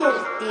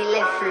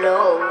Stile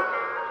Flow.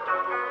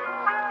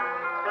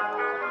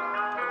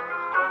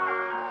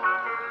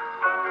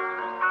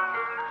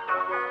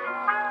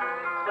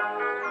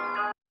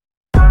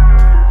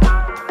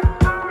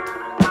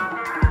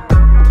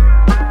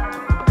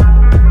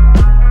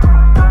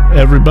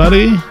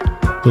 Everybody,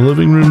 the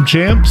Living Room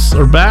Champs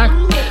are back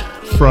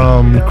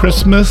from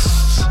Christmas.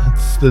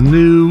 It's the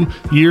new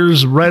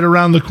year's right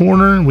around the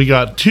corner. We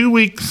got 2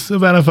 weeks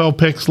of NFL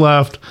picks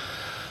left.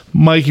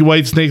 Mikey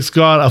Whitesnake's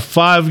got a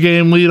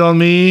 5-game lead on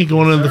me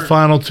going into the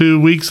final 2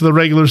 weeks of the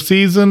regular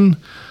season.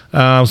 So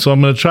I'm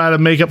going to try to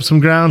make up some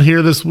ground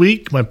here this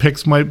week. My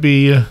picks might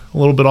be a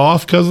little bit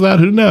off because of that.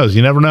 Who knows?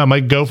 You never know. I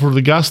might go for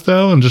the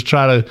gusto and just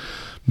try to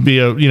be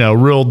a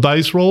real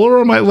dice roller, or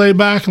I might lay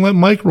back and let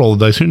Mike roll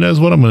the dice. Who knows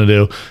what I'm going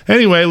to do?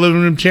 Anyway,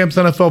 Living Room Champs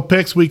NFL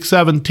picks week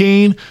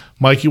 17.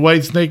 Mikey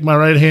Whitesnake, my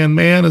right-hand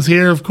man, is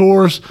here, of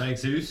course.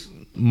 Thanks, Zeus.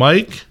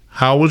 Mike,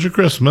 how was your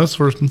Christmas,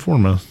 first and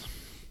foremost?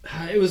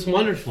 It was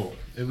wonderful.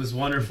 It was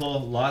wonderful.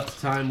 Lots of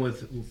time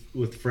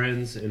with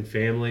friends and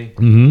family.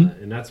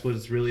 And that's what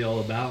it's really all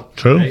about.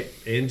 True. Right?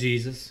 And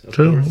Jesus, of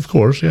True, course. of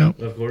course, yeah.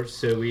 Of course.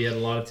 So we had a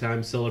lot of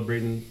time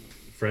celebrating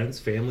friends,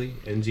 family,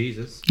 and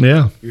Jesus.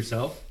 Yeah.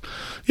 Yourself?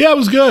 Yeah, it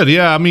was good.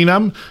 Yeah, I mean,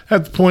 I'm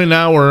at the point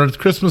now where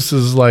Christmas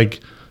is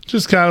like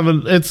just kind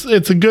of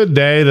it's a good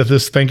day to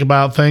just think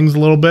about things a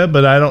little bit,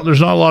 but there's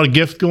not a lot of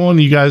gift going.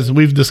 You guys,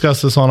 we've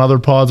discussed this on other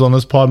pods, on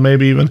this pod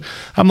maybe even.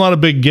 I'm not a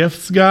big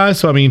gifts guy,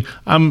 so I mean,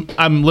 I'm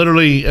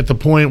literally at the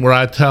point where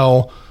I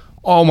tell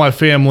all my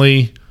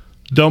family,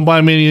 don't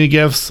buy me any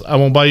gifts. I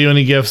won't buy you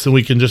any gifts, and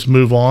we can just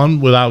move on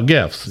without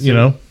gifts, you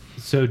know?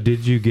 So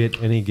did you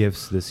get any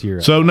gifts this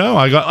year? So no,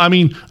 I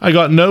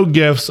got no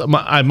gifts.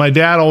 My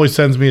dad always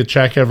sends me a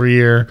check every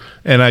year,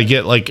 and I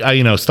get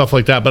stuff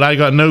like that. But I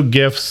got no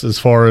gifts as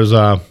far as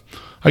I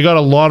got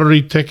a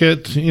lottery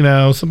ticket.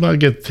 Somebody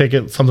get a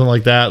ticket, something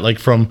like that. Like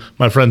from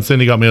my friend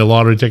Cindy got me a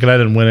lottery ticket. I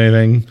didn't win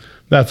anything.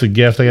 That's a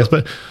gift, I guess.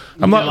 But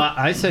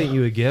I sent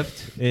you a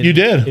gift. And you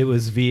did. It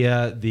was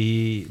via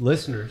the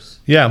listeners.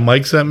 Yeah,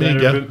 Mike sent me a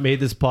gift. Made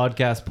this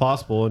podcast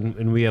possible,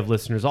 and we have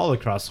listeners all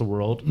across the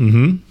world.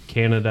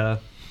 Canada,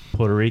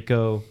 Puerto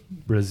Rico,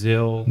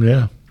 Brazil,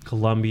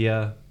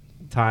 Colombia,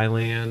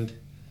 Thailand.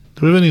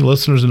 Do we have any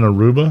listeners in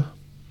Aruba?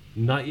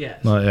 Not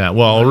yet. Not yet.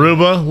 Well,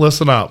 Aruba,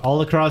 listen up.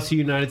 All across the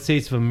United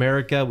States of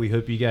America, we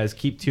hope you guys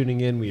keep tuning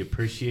in. We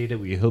appreciate it.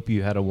 We hope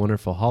you had a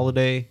wonderful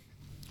holiday.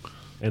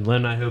 And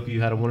Len, I hope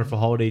you had a wonderful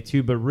holiday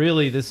too. But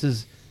really, this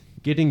is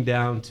getting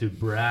down to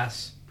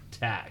brass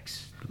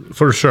tacks.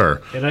 For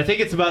sure. And I think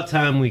it's about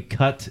time we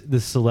cut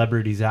the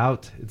celebrities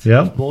out. It's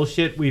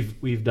bullshit.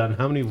 We've done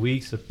how many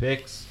weeks of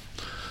picks?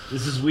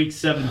 This is week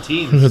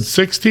 17. We've had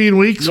 16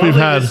 weeks.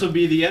 Normally this will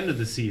be the end of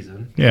the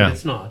season. Yeah. But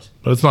it's not.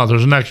 But it's not.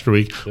 There's an extra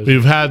week.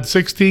 We've had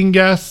 16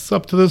 guests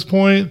up to this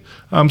point.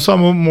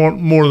 Some of them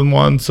more than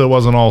one, so it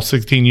wasn't all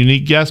 16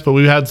 unique guests, but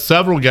we've had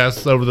several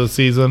guests over the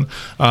season.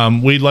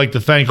 We'd like to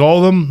thank all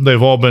of them.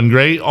 They've all been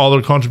great. All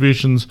their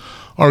contributions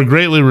are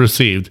greatly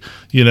received.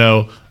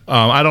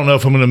 I don't know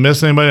if I'm going to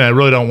miss anybody. I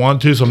really don't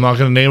want to, so I'm not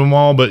going to name them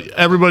all. But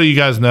everybody you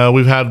guys know,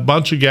 we've had a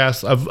bunch of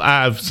guests.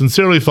 I've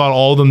sincerely thought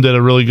all of them did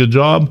a really good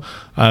job.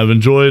 I've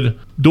enjoyed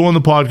doing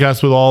the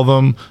podcast with all of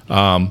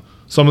them.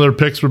 Some of their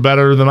picks were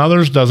better than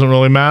others. Doesn't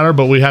really matter,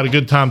 but we had a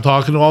good time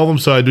talking to all of them.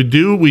 So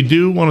we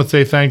do want to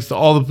say thanks to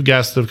all the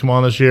guests that have come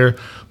on this year.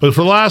 But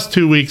for the last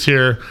 2 weeks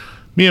here,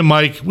 me and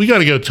Mike, we got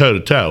to go toe to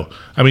toe.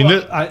 I mean,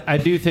 I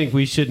do think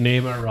we should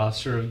name our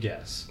roster of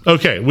guests.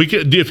 Okay, we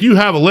could. If you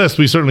have a list,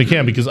 we certainly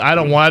can, because I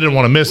didn't want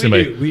to miss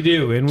anybody. We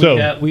do,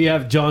 and we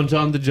have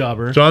Jon-Jon the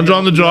Jobber.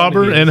 Jon-Jon the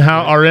Jobber,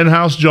 our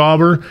in-house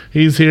jobber.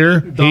 He's here.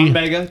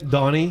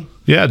 Donnie.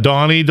 Yeah,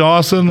 Donnie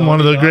Dawson,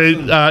 one of the great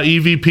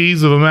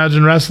EVPs of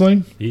Imagine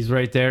Wrestling. He's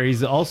right there.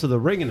 He's also the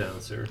ring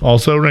announcer.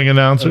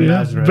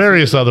 Yeah.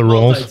 Various other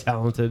roles.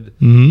 Multi-talented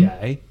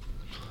guy.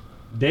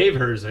 Dave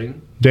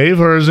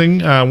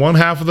Herzing, one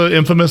half of the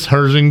infamous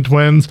Herzing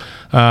twins.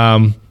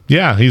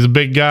 Yeah, he's a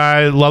big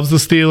guy, loves the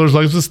Steelers,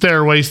 loves the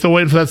stairway. He's still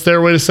waiting for that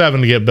stairway to 7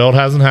 to get built.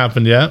 Hasn't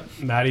happened yet.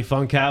 Matty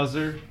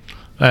Funkhauser.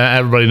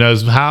 Everybody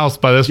knows the house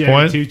by this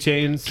point. 2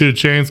 Chainz. 2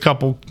 Chainz,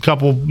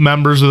 couple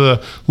members of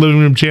the Living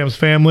Room Champs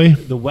family.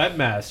 The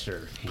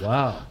Webmaster.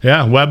 Wow.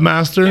 Yeah,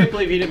 Webmaster. I can't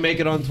believe he didn't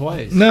make it on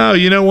twice. No,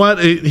 you know what?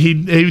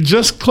 He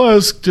just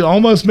close to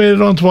almost made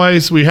it on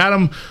twice. We had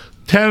him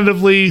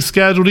tentatively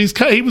scheduled.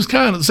 He was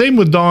kind of same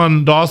with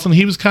Don Dawson.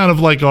 He was kind of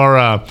like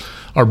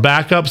our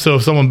backup. So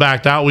if someone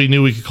backed out, we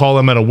knew we could call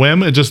them at a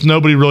whim. It just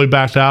nobody really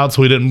backed out,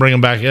 so we didn't bring them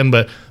back in.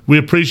 But we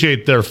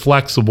appreciate their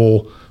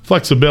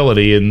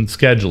flexibility in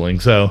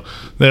scheduling. So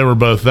they were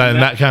both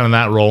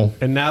that role.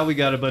 And now we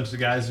got a bunch of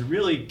guys who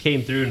really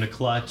came through in the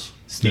clutch.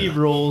 Steve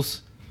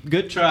Rules.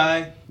 Good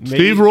try. Maybe.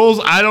 Steve Rules.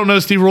 I don't know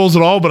Steve Rules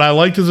at all, but I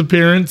liked his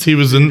appearance. He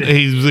was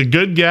a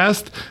good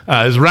guest.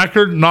 His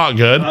record, not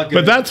good,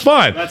 but that's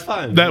fine. That's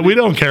fine. We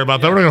don't care about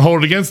that. We're not going to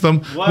hold it against them.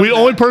 The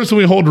only person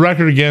we hold the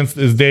record against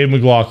is Dave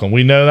McLaughlin.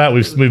 We know that.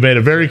 We've made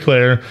it very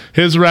clear.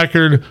 His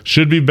record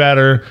should be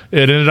better.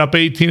 It ended up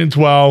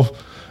 18-12.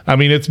 I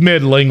mean, it's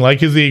middling like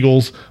his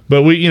Eagles,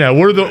 but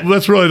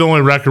that's really the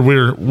only record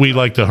we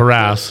like to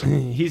harass.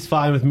 He's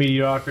fine with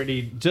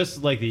mediocrity,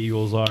 just like the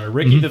Eagles are.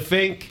 Ricky the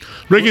Fink.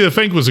 Ricky the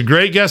Fink was a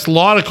great guest. A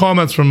lot of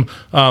comments from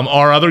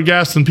our other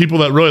guests and people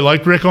that really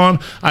liked Rick on.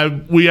 I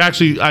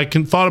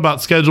thought about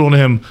scheduling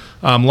him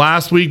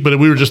last week, but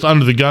we were just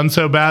under the gun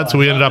so bad, so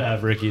we ended up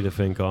have Ricky the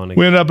Fink on again.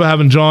 We ended up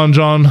having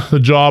Jon-Jon the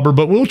Jobber,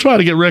 but we'll try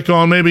to get Rick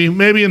on. Maybe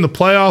in the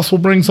playoffs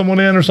we'll bring someone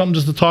in or something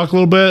just to talk a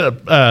little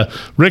bit.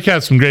 Rick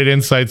has some great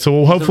insights,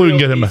 so hopefully we can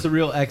get him. He's a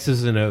real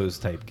X's and O's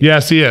type guy.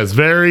 Yes, he is.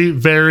 Very,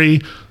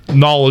 very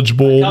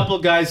knowledgeable. A couple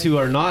guys who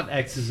are not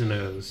X's and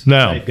O's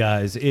type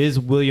guys is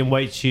William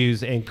White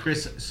Shoes and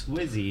Chris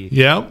Swizzy.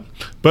 Yep.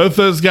 Both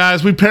those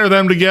guys, we pair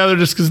them together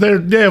just because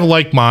they have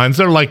like minds.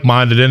 They're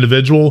like-minded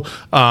individual.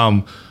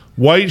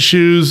 White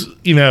Shoes,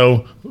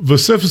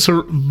 vociferous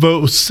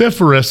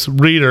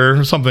reader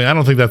or something. I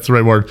don't think that's the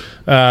right word.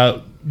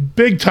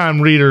 Big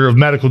time reader of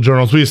medical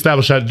journals. We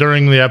established that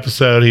during the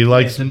episode. He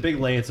likes a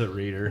big Lancet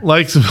reader.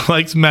 Likes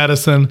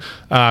medicine.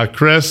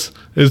 Chris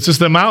is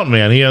just a mountain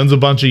man. He owns a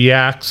bunch of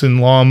yaks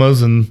and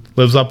llamas and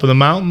lives up in the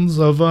mountains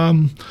of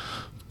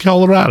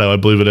Colorado, I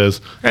believe it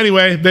is.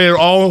 Anyway, they are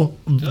all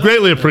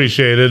greatly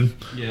appreciated.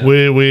 Yeah.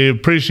 We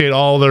appreciate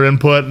all their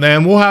input,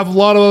 and we'll have a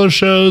lot of other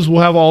shows.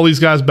 We'll have all these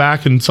guys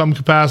back in some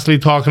capacity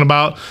talking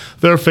about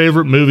their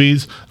favorite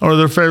movies or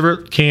their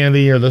favorite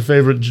candy or their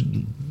favorite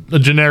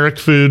generic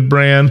food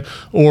brand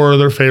or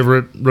their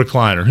favorite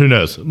recliner. Who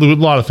knows? A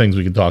lot of things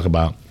we could talk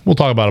about. We'll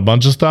talk about a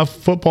bunch of stuff.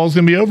 Football's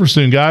going to be over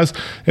soon, guys.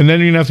 And then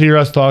you're going to have to hear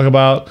us talk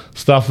about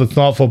stuff that's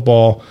not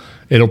football.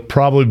 It'll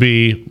probably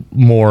be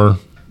more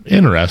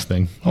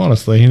interesting.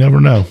 Honestly, you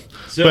never know.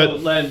 So,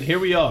 Len, here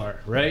we are,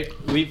 right?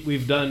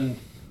 We've done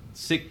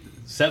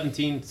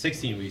 16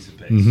 weeks of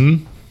picks.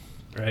 Mm-hmm.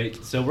 Right?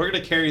 So we're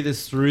going to carry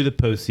this through the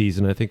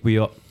postseason. I think we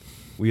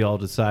all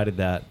decided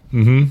that.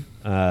 Mm-hmm.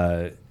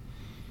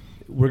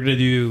 We're going to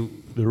do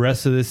the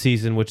rest of the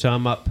season, which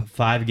I'm up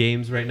 5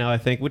 games right now, I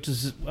think, which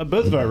is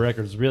both of our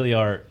records really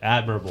are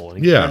admirable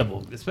and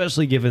incredible,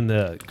 especially given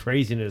the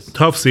craziness.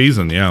 Tough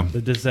season, yeah.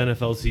 That this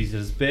NFL season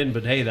has been,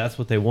 but hey, that's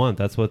what they want.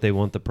 That's what they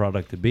want the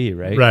product to be,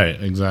 right?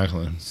 Right,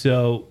 exactly.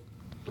 So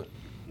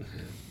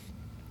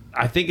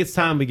I think it's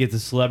time we get the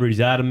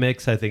celebrities out of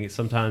mix. I think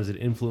sometimes it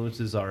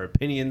influences our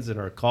opinions and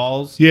our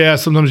calls. Yeah,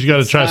 sometimes you got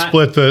to try to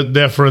split the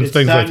difference,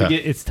 things like that.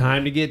 It's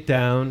time to get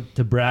down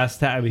to brass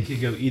tacks. We could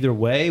go either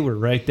way. We're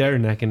right there,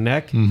 neck and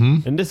neck.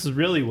 Mm-hmm. And this is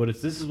really what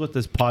this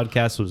this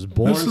podcast was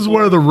born. This is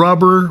where the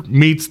rubber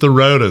meets the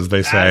road, as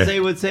they say. As they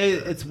would say,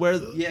 it's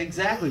where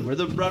exactly where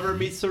the rubber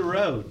meets the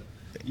road.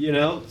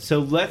 So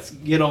let's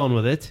get on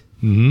with it.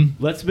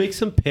 Mm-hmm. Let's make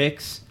some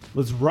picks.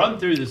 Let's run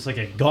through this like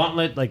a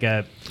gauntlet, like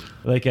a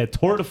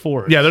tour de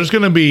force. Yeah, there's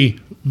going to be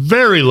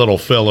very little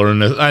filler in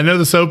this. I know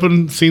this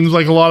open seems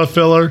like a lot of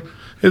filler.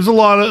 There's a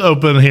lot of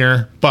open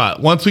here. But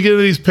once we get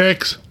into these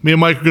picks, me and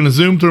Mike are going to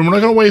zoom through them. We're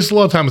not going to waste a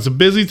lot of time. It's a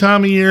busy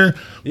time of year.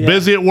 Yeah.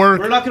 Busy at work.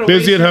 We're not going to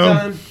busy waste at home.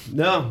 Time.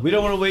 No, we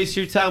don't want to waste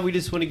your time. We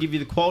just want to give you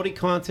the quality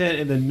content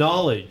and the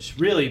knowledge.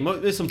 Really,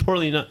 most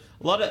importantly,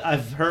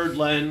 I've heard,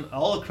 Len,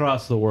 all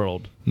across the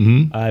world.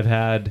 Mm-hmm. I've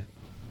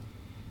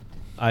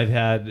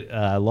had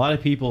a lot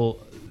of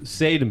people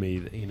say to me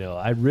that,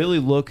 I really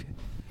look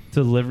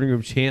to the Living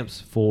Room Champs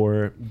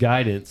for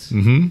guidance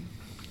when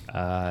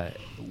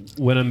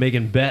I'm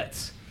making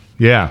bets.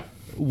 Yeah.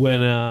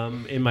 When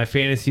in my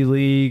fantasy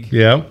league.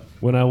 Yeah.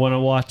 When I want to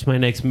watch my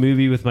next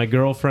movie with my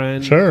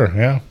girlfriend. Sure,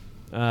 yeah.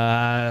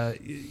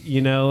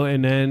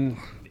 And then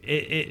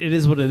it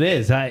is what it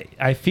is.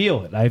 I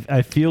feel it.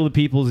 I feel the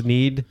people's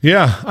need.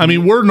 Yeah. I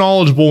mean, we're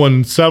knowledgeable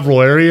in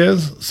several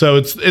areas, so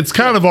it's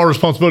kind of our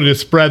responsibility to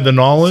spread the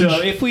knowledge.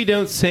 So if we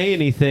don't say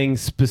anything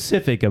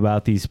specific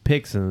about these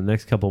picks in the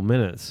next couple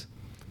minutes,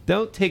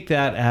 don't take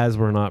that as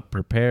we're not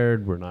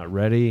prepared, we're not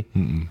ready.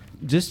 Mm-mm.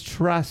 Just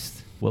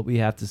trust what we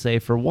have to say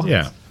for once.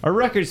 Yeah. Our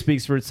record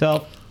speaks for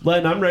itself.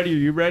 Len, I'm ready. Are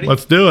you ready?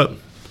 Let's do it.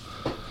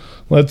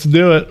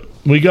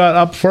 We got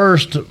up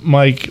first,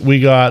 Mike, we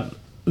got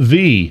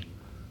the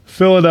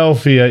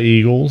Philadelphia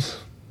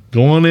Eagles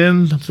going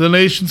into the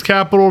nation's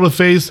capital to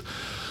face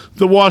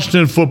the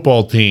Washington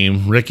football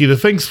team. Ricky the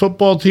Fink's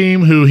football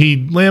team, who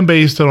he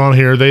lambasted on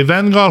here. They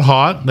then got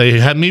hot. They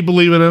had me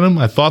believing in them.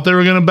 I thought they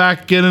were going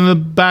to get in the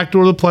back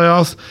door of the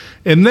playoffs.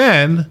 And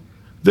then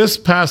this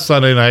past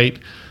Sunday night,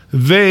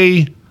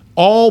 they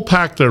all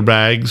packed their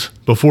bags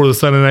before the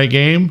Sunday night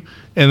game,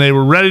 and they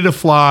were ready to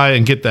fly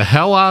and get the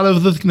hell out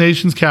of the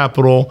nation's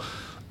capital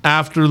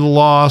after the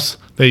loss.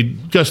 They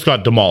just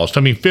got demolished.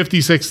 I mean,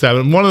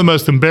 56-7. One of the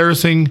most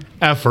embarrassing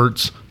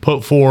efforts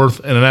put forth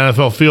in an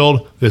NFL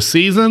field this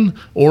season,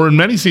 or in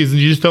many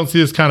seasons. You just don't see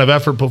this kind of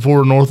effort put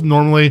forward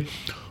normally.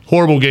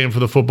 Horrible game for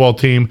the football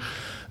team.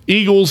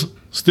 Eagles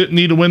still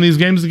need to win these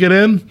games to get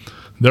in.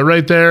 They're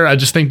right there. I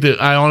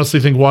honestly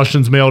think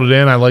Washington's mailed it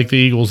in. I like the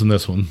Eagles in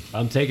this one.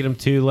 I'm taking them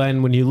too,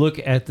 Len. When you look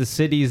at the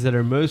cities that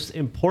are most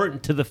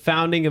important to the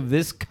founding of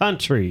this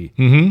country,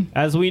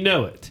 as we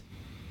know it,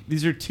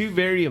 these are two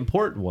very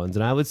important ones.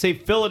 And I would say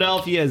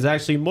Philadelphia is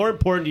actually more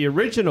important to the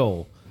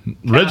original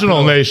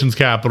Original nation's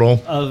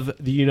capital of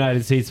the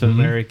United States of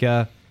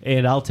America,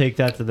 and I'll take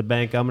that to the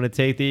bank. I'm going to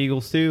take the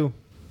Eagles too.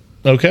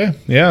 Okay,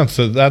 yeah.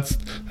 So that's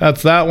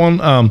that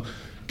one.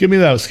 Give me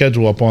that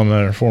schedule up on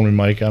there for me,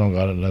 Mike. I don't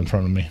got it in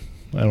front of me.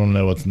 I don't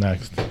know what's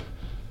next.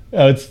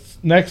 It's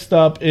next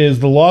up is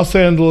the Los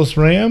Angeles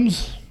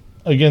Rams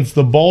against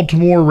the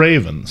Baltimore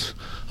Ravens.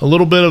 A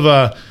little bit of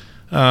a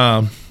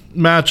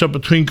matchup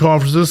between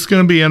conferences. This is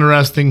going to be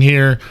interesting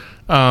here.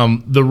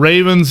 The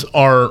Ravens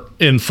are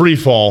in free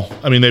fall.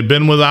 I mean, they've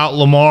been without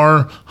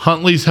Lamar.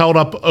 Huntley's held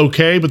up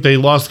okay, but they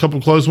lost a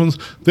couple close ones.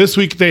 This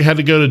week they had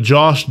to go to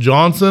Josh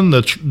Johnson,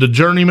 the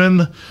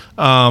journeyman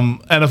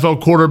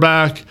NFL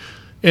quarterback.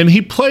 And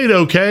he played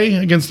okay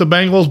against the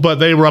Bengals, but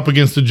they were up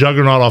against the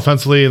juggernaut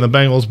offensively, and the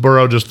Bengals,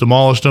 Burrow just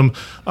demolished them.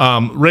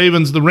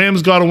 The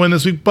Rams got a win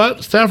this week,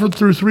 but Stafford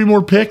threw 3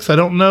 more picks. I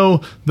don't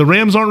know. The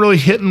Rams aren't really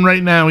hitting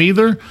right now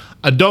either.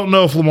 I don't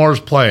know if Lamar's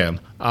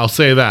playing. I'll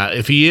say that.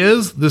 If he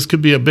is, this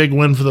could be a big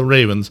win for the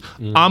Ravens.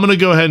 I'm going to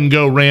go ahead and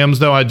go Rams,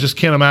 though. I just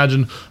can't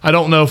imagine. I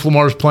don't know if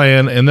Lamar's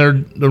playing, and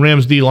the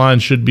Rams D-line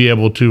should be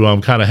able to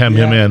kind of hem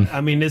him in.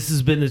 I mean, this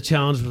has been the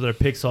challenge with our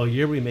picks all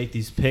year. We make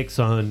these picks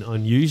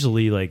on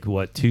usually,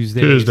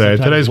 Tuesday?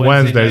 Today's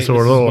Wednesday, so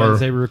we're a little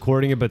Wednesday we're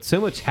recording it, but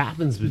so much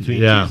happens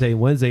between Tuesday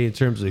and Wednesday in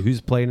terms of who's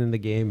playing in the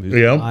game, who's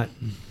not.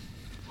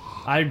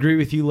 I agree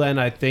with you, Len.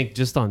 I think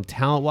just on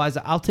talent-wise,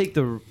 I'll take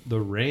the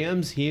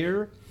Rams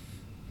here,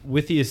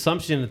 with the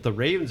assumption that the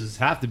Ravens just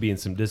have to be in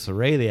some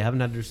disarray. They haven't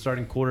had their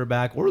starting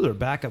quarterback or their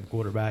backup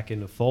quarterback in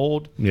the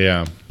fold.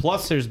 Yeah.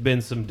 Plus, there's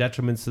been some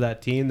detriments to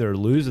that team. They're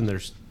losing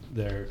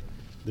their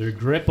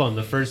grip on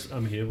the first. I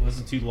mean, it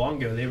wasn't too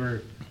long ago.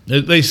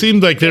 They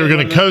seemed like they were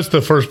going to coast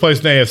the first place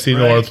in the AFC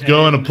North,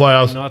 go into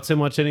playoffs. Not so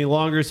much any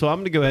longer. So I'm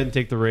going to go ahead and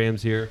take the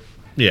Rams here.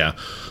 Yeah.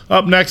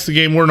 Up next, the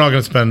game we're not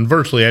going to spend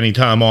virtually any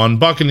time on.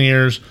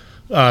 Buccaneers.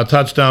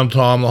 Touchdown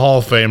Tom, the Hall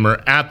of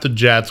Famer, at the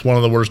Jets, one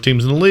of the worst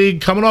teams in the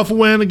league, coming off a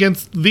win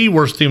against the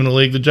worst team in the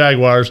league, the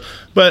Jaguars.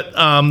 But,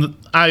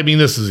 I mean,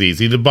 this is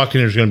easy. The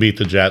Buccaneers are going to beat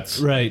the Jets.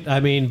 Right. I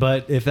mean,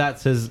 but if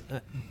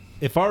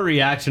our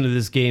reaction to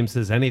this game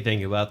says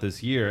anything about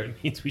this year,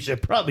 it means we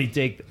should probably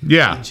take the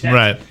Jets.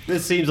 Right.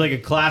 This seems like a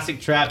classic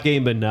trap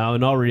game, but no,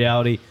 in all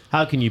reality,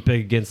 how can you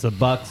pick against the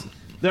Bucs?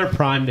 They're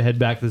primed to head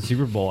back to the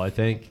Super Bowl, I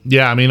think.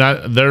 Yeah, I mean,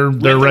 they're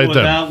right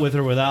there. With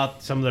or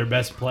without some of their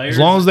best players. As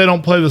long as they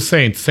don't play the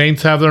Saints.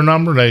 Saints have their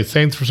number.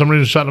 Saints, for some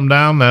reason, shut them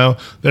down. No,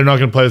 they're not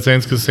going to play the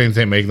Saints because the Saints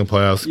ain't making the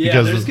playoffs.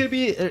 Yeah, there's going to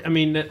be – I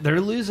mean, they're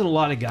losing a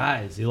lot of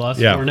guys. They lost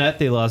Fournette.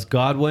 They lost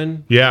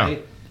Godwin. Yeah.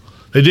 Right?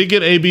 They did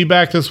get AB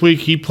back this week.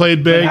 He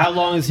played big. But how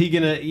long is he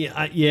going to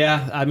 –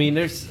 yeah, I mean,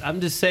 I'm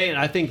just saying,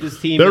 I think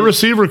this team – Their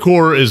receiver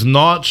core is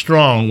not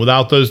strong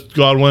without those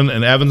Godwin,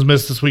 and Evans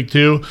missed this week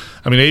too.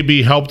 I mean,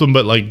 AB helped them,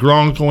 but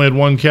Gronk only had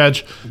 1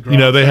 catch.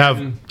 They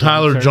have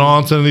Tyler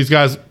Johnson and these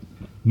guys.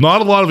 Not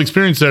a lot of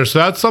experience there, so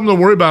that's something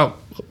to worry about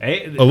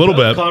a little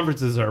bit.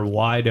 Conferences are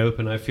wide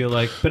open, I feel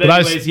like. But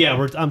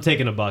anyways, I'm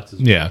taking a Bucs.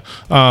 Yeah.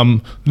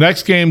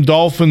 Next game,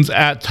 Dolphins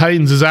at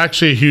Titans, is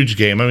actually a huge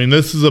game. I mean,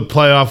 this is a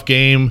playoff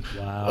game.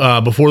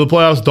 Wow. Before the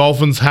playoffs,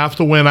 Dolphins have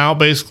to win out,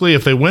 basically.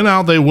 If they win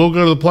out, they will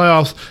go to the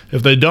playoffs.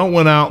 If they don't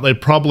win out, they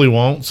probably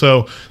won't.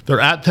 So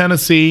they're at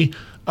Tennessee.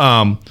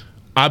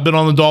 I've been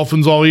on the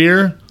Dolphins all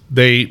year.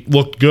 They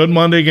looked good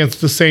Monday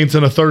against the Saints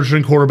and a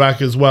third-string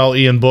quarterback as well.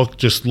 Ian Book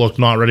just looked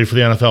not ready for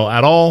the NFL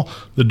at all.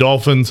 The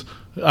Dolphins,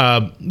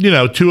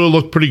 Tua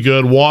looked pretty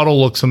good.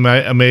 Waddle looks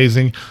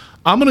amazing.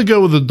 I'm going to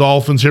go with the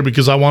Dolphins here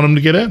because I want them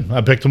to get in.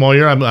 I picked them all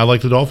year. I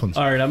like the Dolphins.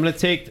 All right, I'm going to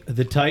take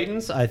the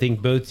Titans. I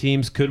think both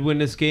teams could win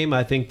this game.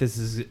 I think this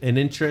is an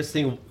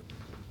interesting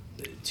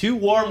 – 2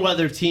 warm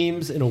weather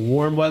teams in a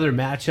warm weather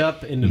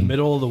matchup in the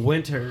middle of the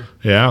winter.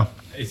 Yeah.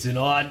 It's an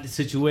odd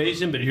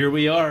situation, but here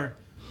we are.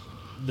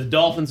 The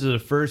Dolphins are the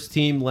first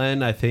team,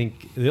 Len. I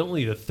think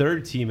only the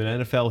 3rd team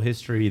in NFL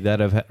history that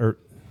have, or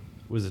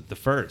was it the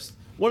first?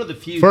 One of the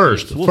few.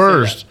 First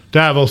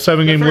to have a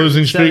 7-game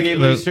losing streak.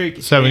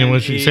 7-game winning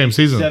streak, same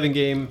season.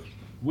 7-game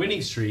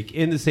winning streak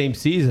in the same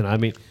season. I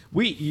mean,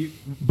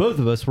 both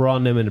of us were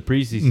on them in the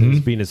preseason as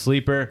being a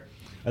sleeper.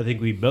 I think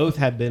we both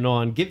have been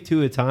on give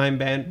to a time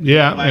band.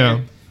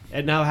 Yeah.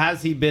 And now,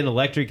 has he been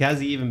electric?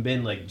 Has he even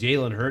been like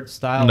Jalen Hurts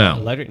style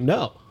electric?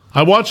 No.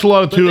 I watched a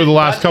lot of Tua the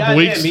last couple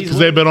weeks because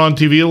they've been on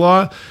TV a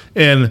lot,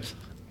 and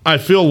I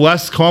feel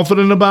less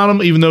confident about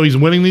him, even though he's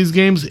winning these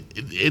games.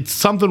 It's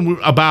something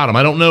about him.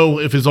 I don't know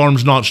if his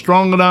arm's not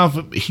strong enough.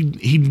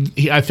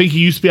 I think he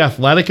used to be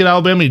athletic at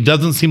Alabama. He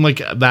doesn't seem like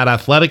that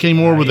athletic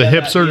anymore with the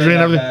hip surgery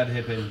and everything. Bad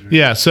hip injury.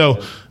 Yeah,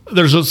 so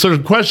there's a sort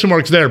of question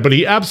marks there, but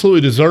he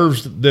absolutely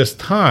deserves this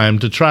time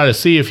to try to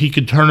see if he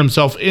could turn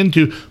himself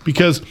into,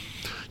 because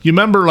you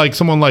remember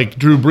someone like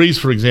Drew Brees,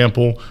 for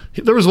example,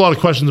 there was a lot of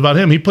questions about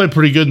him. He played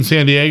pretty good in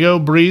San Diego,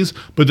 Brees,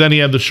 but then he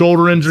had the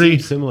shoulder injury.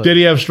 Similar. Did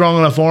he have strong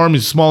enough arm?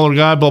 He's a smaller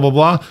guy, blah, blah,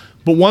 blah.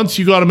 But once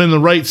you got him in the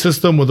right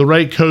system with the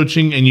right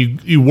coaching and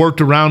you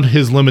worked around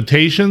his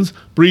limitations,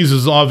 Breeze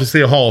is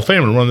obviously a Hall of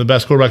Famer, one of the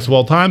best quarterbacks of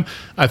all time.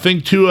 I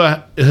think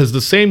Tua has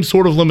the same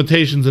sort of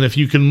limitations, and if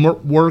you can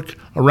work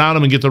around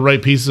him and get the right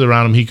pieces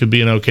around him, he could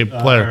be an okay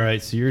player. All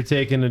right, so you're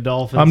taking the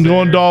Dolphins. I'm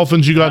going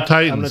Dolphins. You got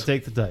Titans. I'm going to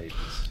take the Titans.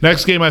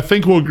 Next game, I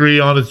think we'll agree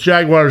on. It's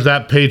Jaguars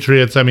at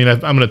Patriots. I mean, I'm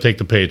going to take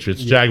the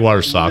Patriots.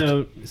 Jaguars suck.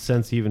 No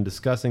sense even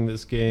discussing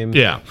this game.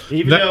 Yeah.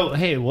 Even though,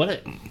 hey,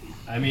 the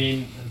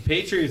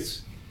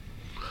Patriots.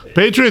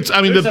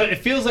 I mean, it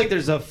feels like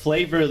there's a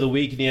flavor of the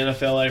week in the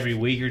NFL every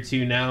week or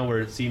two now,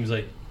 where it seems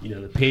like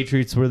the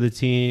Patriots were the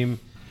team,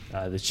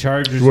 the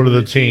Chargers were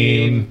the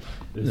team,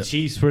 the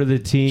Chiefs were the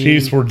team.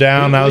 Chiefs were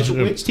down.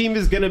 Which team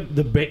is gonna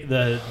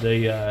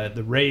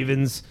the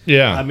Ravens?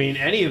 Yeah, I mean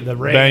any of the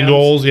Rams,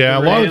 Bengals. Yeah, a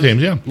lot of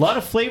teams. Yeah, a lot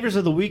of flavors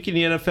of the week in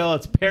the NFL.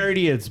 It's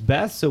parity at its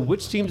best. So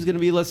which team's gonna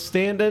be less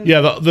standing?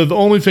 Yeah, the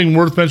only thing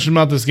worth mentioning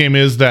about this game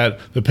is that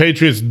the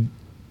Patriots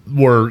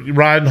were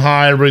riding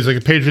high. Everybody's like,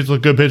 the Patriots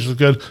look good, Patriots look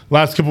good.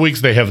 Last couple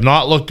weeks, they have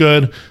not looked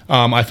good.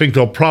 I think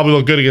they'll probably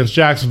look good against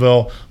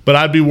Jacksonville, but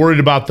I'd be worried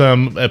about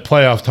them at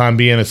playoff time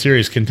being a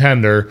serious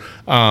contender.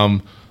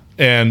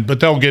 But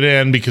they'll get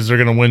in because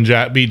they're going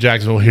to beat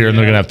Jacksonville here, and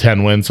they're going to have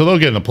 10 wins, so they'll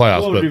get in the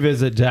playoffs. We'll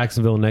revisit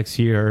Jacksonville next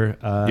year.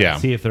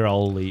 See if they're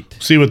all elite.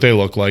 See what they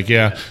look like.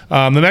 Yeah.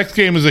 The next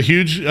game is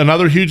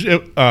another huge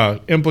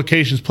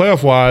implications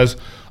playoff wise.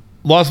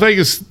 Las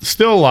Vegas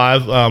still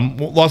alive.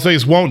 Las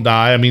Vegas won't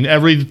die. I mean,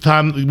 every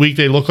week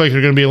they look like they're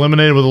going to be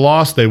eliminated with a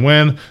loss, they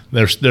win.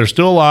 They're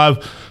still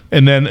alive.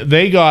 And then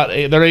they're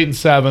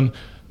 8-7.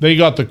 They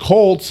got the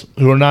Colts,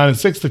 who are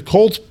 9-6. The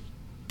Colts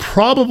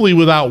probably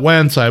without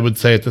Wentz, I would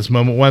say at this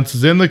moment. Wentz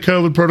is in the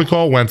COVID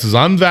protocol. Wentz is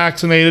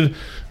unvaccinated.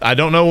 I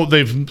don't know.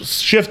 They've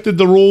shifted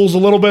the rules a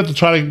little bit to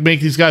try to make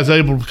these guys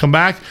able to come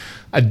back.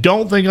 I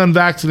don't think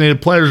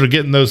unvaccinated players are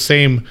getting those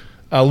same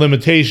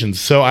limitations.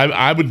 So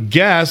I would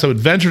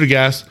venture to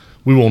guess,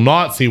 we will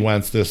not see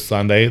Wentz this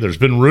Sunday. There's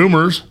been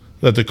rumors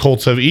that the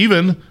Colts have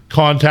even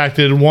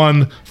contacted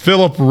one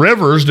Phillip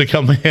Rivers to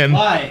come in.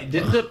 Why?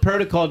 Didn't the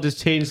protocol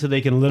just change so they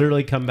can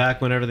literally come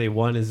back whenever they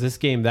want? Is this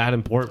game that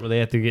important where they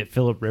have to get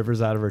Phillip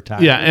Rivers out of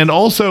retirement? Yeah, and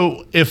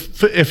also,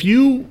 if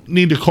you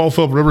need to call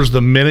Phillip Rivers the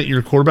minute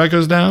your quarterback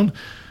goes down,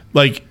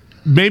 like,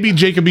 maybe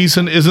Jacob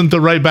Eason isn't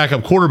the right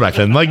backup quarterback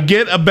then. Like,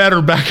 get a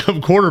better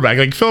backup quarterback.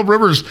 Like, Phillip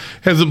Rivers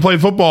hasn't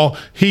played football.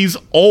 He's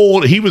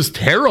old. He was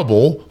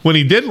terrible when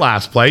he did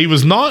last play. He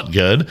was not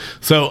good.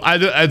 So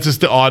it's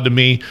just odd to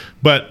me.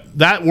 But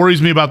that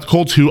worries me about the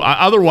Colts, who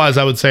otherwise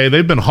I would say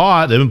they've been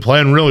hot. They've been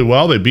playing really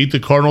well. They beat the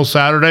Cardinals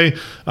Saturday.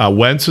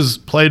 Wentz has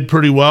played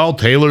pretty well.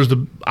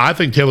 I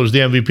think Taylor's the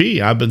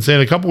MVP. I've been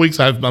saying a couple weeks.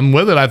 I'm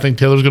with it. I think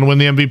Taylor's going to win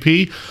the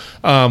MVP.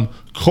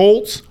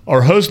 Colts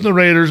are hosting the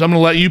Raiders. I'm going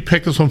to let you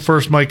pick this one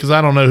first, Mike, because I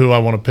don't know who I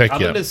want to pick yet.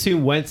 I'm going to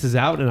assume Wentz is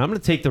out, and I'm going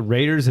to take the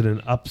Raiders in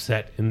an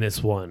upset in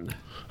this one.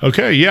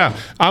 Okay, yeah.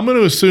 I'm going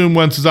to assume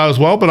Wentz is out as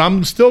well, but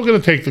I'm still going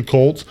to take the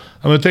Colts.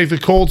 I'm going to take the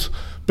Colts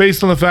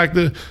based on the fact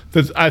that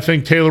I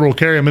think Taylor will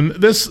carry him. And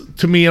this,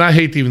 to me, and I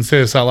hate to even say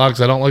this out loud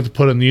because I don't like to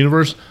put it in the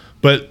universe,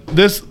 but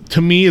this,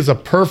 to me, is a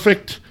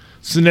perfect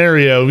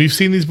scenario. We've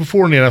seen these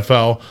before in the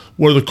NFL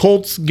where the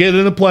Colts get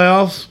in the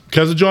playoffs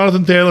because of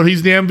Jonathan Taylor.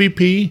 He's the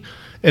MVP.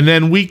 And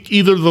then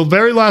either the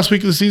very last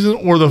week of the season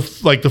or the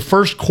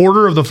first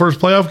quarter of the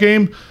first playoff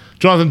game,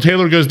 Jonathan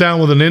Taylor goes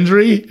down with an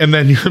injury, and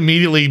then you're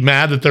immediately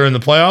mad that they're in the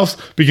playoffs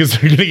because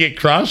they're going to get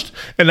crushed.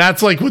 And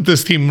that's like what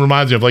this team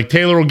reminds me of. Like,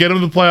 Taylor will get them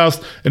to the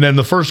playoffs, and then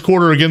the first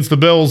quarter against the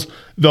Bills,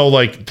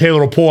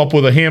 Taylor will pull up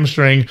with a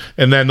hamstring,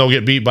 and then they'll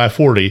get beat by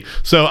 40.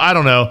 So I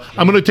don't know.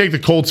 I'm going to take the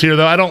Colts here,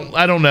 though. I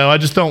don't know. I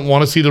just don't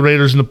want to see the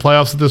Raiders in the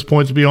playoffs at this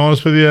point, to be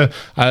honest with you.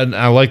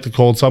 I like the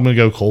Colts. So I'm going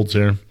to go Colts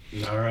here.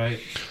 All right.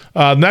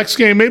 Next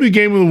game, maybe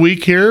game of the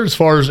week here as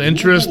far as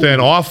interest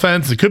and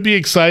offense. It could be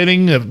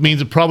exciting. It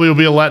means it probably will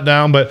be a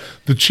letdown, but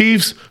the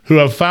Chiefs, who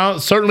have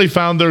certainly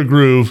found their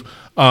groove,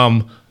 they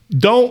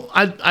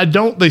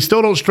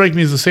still don't strike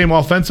me as the same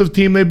offensive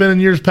team they've been in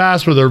years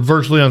past where they're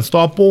virtually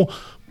unstoppable,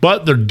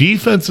 but their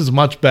defense is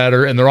much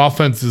better and their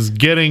offense is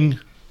starting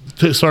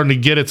to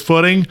get its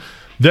footing.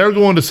 They're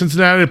going to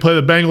Cincinnati to play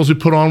the Bengals, who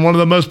put on one of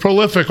the most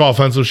prolific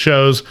offensive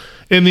shows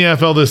in the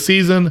NFL this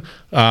season.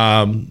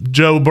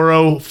 Joe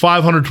Burrow,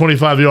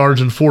 525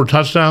 yards and 4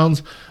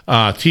 touchdowns.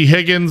 T.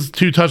 Higgins,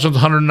 2 touchdowns,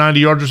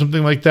 190 yards or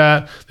something like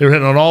that. They were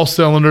hitting on all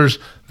cylinders.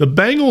 The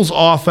Bengals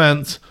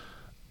offense,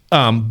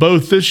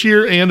 both this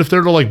year and if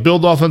they're to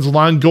build offensive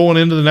line going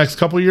into the next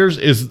couple of years,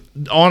 is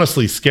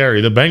honestly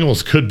scary. The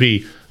Bengals could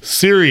be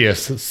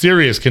serious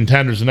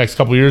contenders the next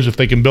couple of years if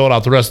they can build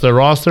out the rest of their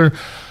roster.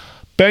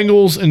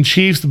 Bengals and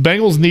Chiefs. The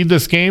Bengals need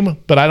this game,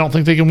 but I don't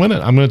think they can win it.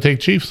 I'm going to take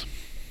Chiefs.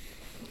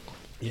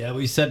 Yeah,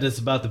 we said this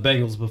about the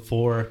Bengals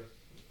before.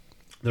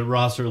 The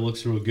roster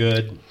looks real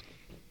good.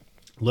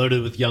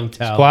 Loaded with young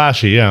talent.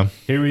 Splashy, yeah.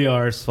 Here we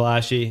are,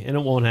 splashy, and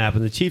it won't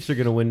happen. The Chiefs are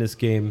going to win this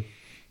game,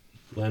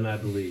 Len, I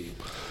believe.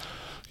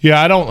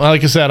 Yeah,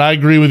 like I said, I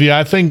agree with you.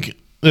 I think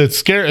it's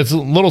scary. It's a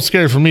little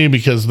scary for me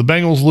because the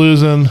Bengals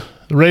losing,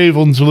 the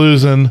Ravens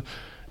losing,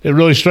 it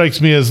really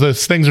strikes me as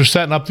this things are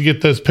setting up to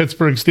get those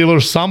Pittsburgh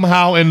Steelers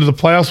somehow into the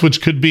playoffs,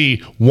 which could be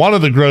one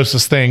of the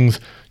grossest things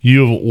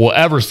you will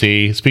ever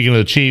see. Speaking of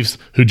the Chiefs,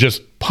 who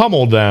just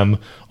pummeled them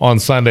on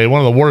Sunday,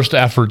 one of the worst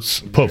efforts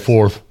put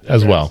forth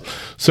as well.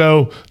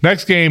 So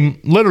next game,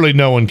 literally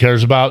no one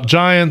cares about.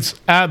 Giants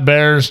at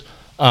Bears.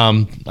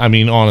 I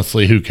mean,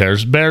 honestly, who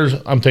cares? Bears,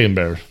 I'm taking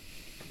Bears.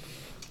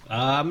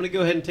 I'm going to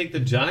go ahead and take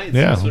the Giants.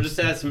 Yeah. So just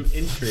add some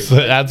intrigue. So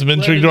add some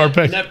intrigue to our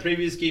pick. In that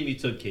previous game, you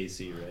took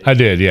KC, right? I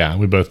did, yeah.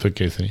 We both took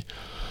KC.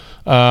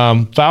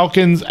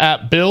 Falcons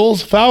at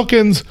Bills.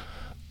 Falcons,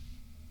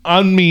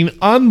 I mean,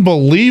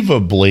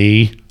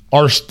 unbelievably,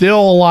 are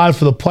still alive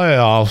for the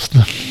playoffs.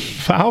 The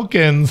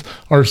Falcons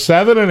are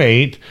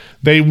 7-8.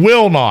 They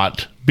will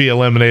not be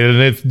eliminated,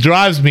 and it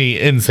drives me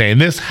insane.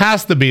 This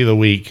has to be the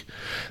week.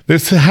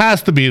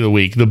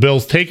 The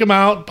Bills take them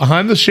out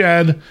behind the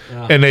shed,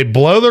 and they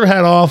blow their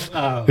head off.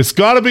 It's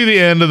got to be the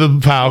end of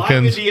the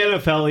Falcons. Why did the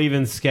NFL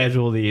even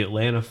schedule the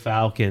Atlanta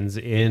Falcons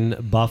in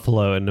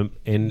Buffalo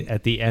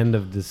at the end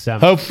of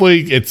December?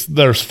 Hopefully,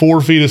 there's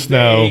 4 feet of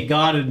snow. They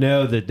got to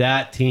know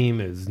that team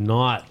is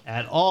not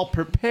at all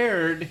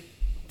prepared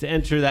to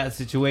enter that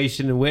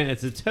situation and win.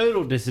 It's a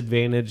total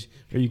disadvantage.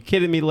 Are you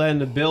kidding me? Letting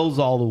the Bills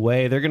all the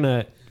way. They're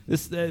gonna.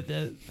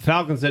 The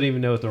Falcons don't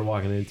even know what they're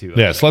walking into.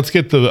 Yes, let's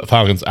get the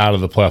Falcons out of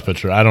the playoff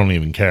picture. I don't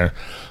even care.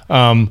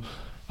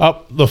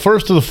 Up the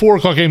first of the 4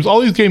 o'clock games.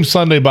 All these games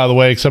Sunday, by the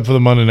way, except for the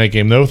Monday night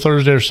game. No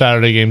Thursday or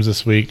Saturday games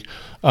this week.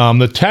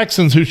 The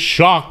Texans, who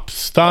shocked,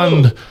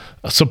 stunned,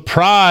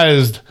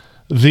 surprised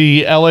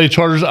the LA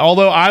Chargers.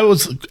 Although I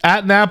was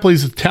at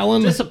Napoli's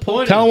telling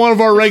one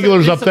of our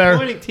regulars up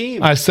there,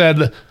 team. I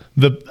said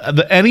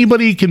the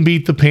anybody can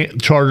beat the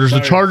Chargers.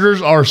 The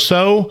Chargers are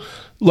so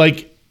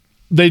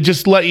they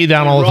just let you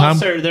down all the time.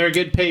 They're a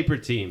good paper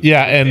team.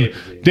 Yeah, and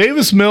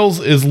Davis Mills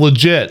is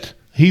legit.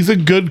 He's a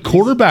good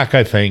quarterback,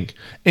 I think.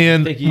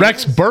 And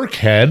Rex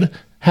Burkhead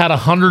had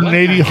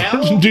 180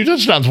 yards and 2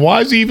 touchdowns.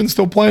 Why is he even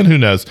still playing? Who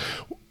knows?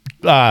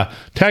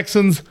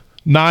 Texans,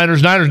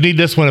 Niners. Niners need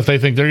this one if they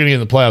think they're going to get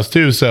in the playoffs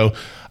too. So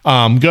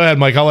go ahead,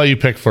 Mike. I'll let you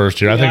pick first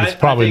here. I think it's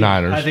probably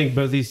Niners. I think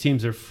both these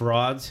teams are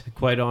frauds,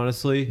 quite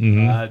honestly.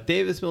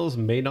 Davis Mills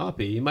may not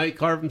be. He might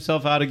carve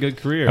himself out a good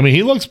career. I mean,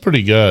 he looks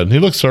pretty good. He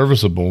looks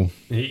serviceable.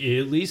 He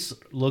at least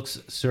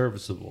looks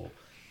serviceable.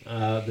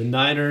 The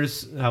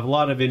Niners have a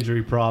lot of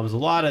injury problems, a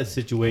lot of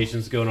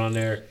situations going on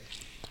there.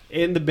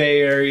 In the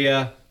Bay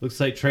Area, looks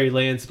like Trey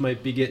Lance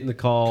might be getting the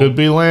call. Could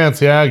be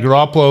Lance, yeah.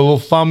 Garoppolo, a little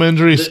thumb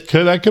injury.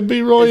 That could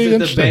be really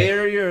interesting. The Bay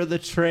Area or the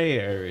Trey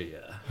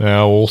area?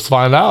 Yeah, we'll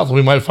find out.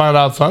 We might find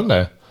out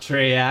Sunday.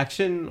 Trey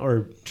action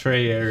or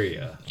Trey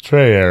area?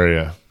 Trey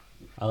area.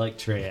 I like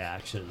Trey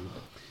action.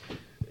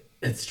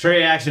 It's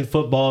Trey action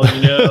football.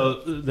 You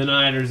know, the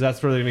Niners,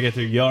 that's where they're going to get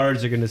their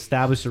yards. They're going to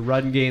establish a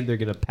run game. They're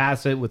going to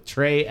pass it with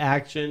Trey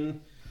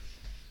action.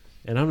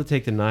 And I'm going to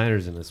take the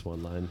Niners in this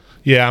one line.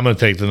 Yeah, I'm going to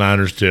take the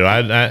Niners too.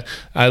 I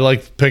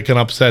like picking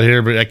upset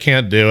here, but I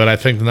can't do it. I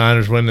think the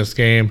Niners win this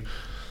game.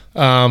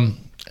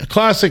 A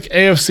classic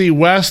AFC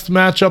West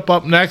matchup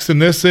up next,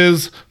 and this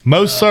is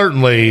most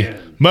certainly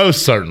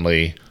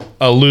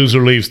a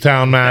loser leaves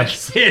town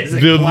match. This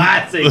is a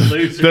classic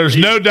loser. There's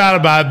no doubt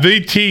about it. The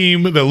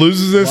team that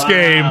loses this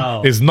game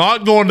is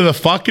not going to the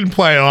fucking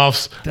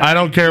playoffs. I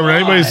don't care what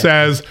anybody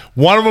says.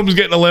 One of them is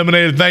getting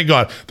eliminated. Thank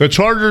God. The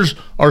Chargers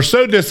are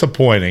so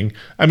disappointing.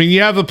 I mean,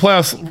 you have the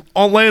playoffs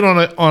laying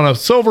on a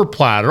silver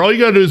platter. All you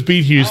got to do is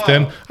beat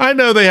Houston. I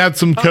know they had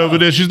some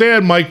COVID issues. They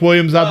had Mike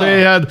Williams out.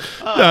 They had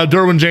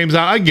Derwin James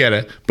out. I get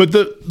it. But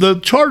the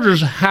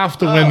Chargers have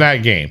to win that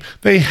game.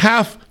 They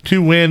have to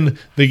win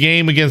the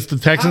game against the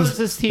Texans. How is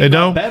this team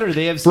not better?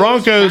 They have so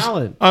Broncos. much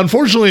talent.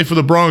 Unfortunately for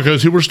the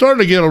Broncos, who were starting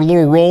to get a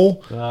little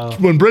roll,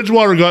 when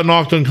Bridgewater got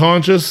knocked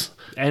unconscious,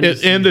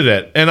 it ended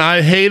it. And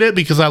I hate it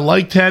because I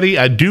like Teddy.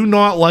 I do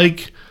not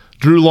like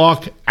Drew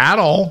Lock at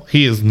all.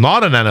 He is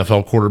not an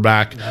NFL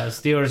quarterback.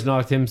 Steelers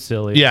knocked him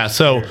silly. Yeah,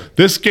 so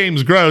this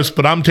game's gross,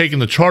 but I'm taking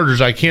the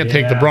Chargers. I can't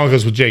take the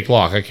Broncos with Jake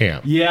Lock. I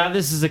can't. Yeah,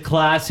 this is a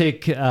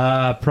classic,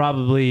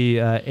 probably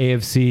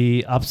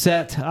AFC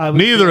upset.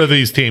 Neither of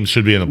these teams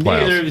should be in the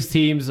playoffs. Neither of his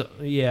teams,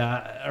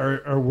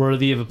 are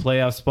worthy of a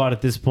playoff spot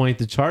at this point.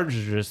 The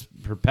Chargers are just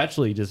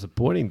perpetually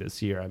disappointing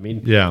this year. I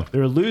mean,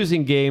 they're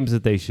losing games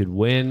that they should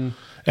win.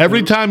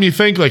 Every time you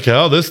think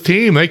this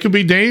team, they could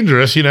be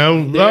dangerous,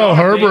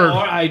 Herbert.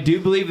 I do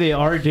believe they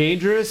are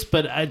dangerous,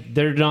 but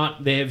they're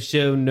not. They have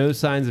shown no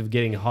signs of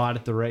getting hot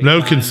at the right time.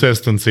 No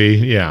consistency,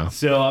 yeah.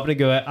 So I'm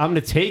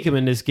gonna take him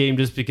in this game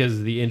just because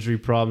of the injury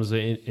problems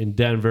in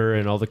Denver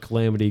and all the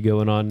calamity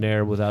going on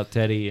there without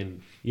Teddy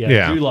and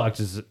Drew Lock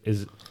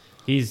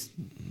he's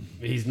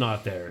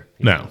not there.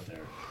 No.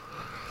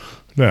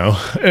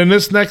 In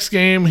this next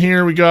game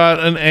here, we got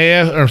an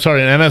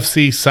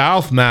NFC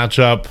South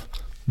matchup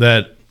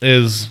that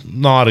is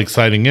not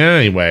exciting in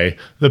any way.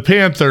 The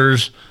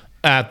Panthers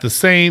at the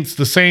Saints.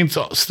 The Saints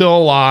still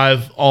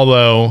alive,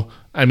 although,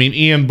 I mean,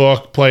 Ian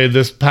Book played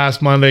this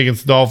past Monday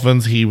against the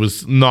Dolphins. He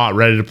was not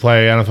ready to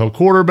play NFL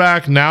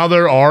quarterback. Now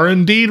there are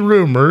indeed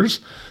rumors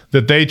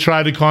that they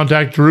tried to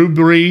contact Drew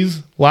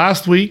Brees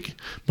last week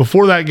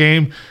before that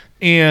game,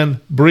 and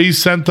Brees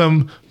sent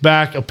them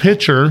back a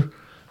picture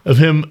of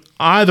him.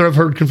 Either I've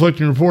heard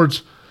conflicting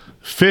reports,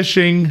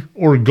 fishing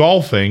or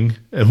golfing,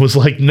 and was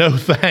like, no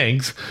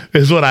thanks,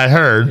 is what I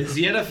heard. Is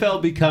the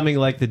NFL becoming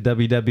like the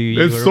WWE?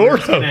 It's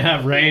sort of going to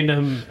have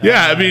random.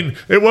 I mean,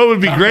 what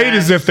would be great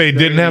is if they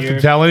didn't have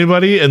to tell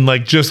anybody, and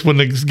like just when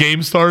the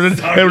game started,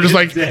 they were just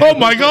like, oh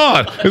my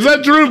God, is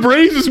that Drew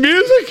Brees'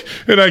 music?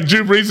 And like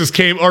Drew Brees just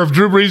came, or if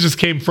Drew Brees just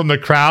came from the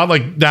crowd,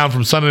 like down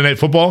from Sunday Night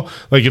Football,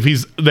 like if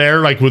he's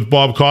there like with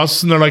Bob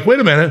Costas, and they're like, wait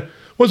a minute,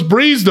 what's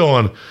Brees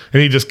doing?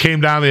 And he just came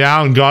down the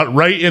aisle and got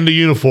right into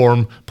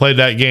uniform, played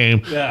that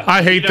game. Yeah.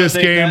 I hate this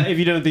game. If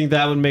you don't think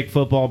that would make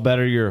football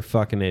better, you're a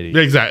fucking idiot.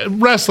 Exactly.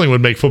 Wrestling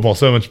would make football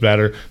so much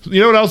better. You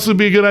know what else would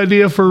be a good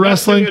idea for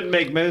wrestling? Would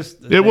make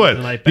most. It would.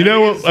 You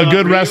know what a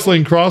good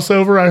wrestling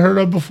crossover I heard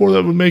of before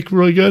that would make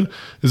really good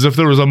is if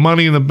there was a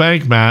Money in the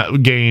Bank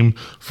game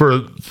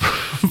for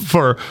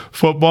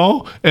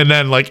football, and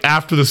then like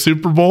after the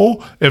Super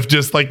Bowl, if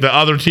just like the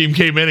other team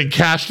came in and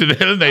cashed it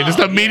in, and they just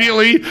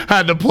immediately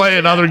had to play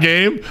another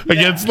game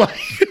against like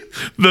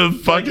the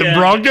fucking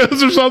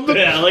Broncos or something.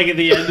 Yeah, like at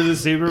the end of the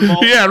Super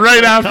Bowl. Yeah,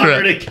 right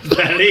after it.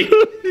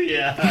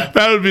 Yeah,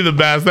 that would be the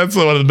best. That's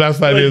one of the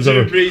best ideas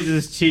ever.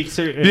 Brees' cheeks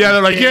are. Yeah,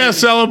 they're like,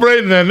 celebrate,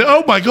 and then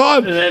oh my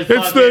God, it's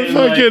the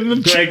fucking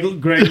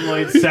like Greg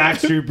Lloyd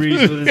sacks Drew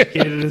Brees with his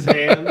kid in his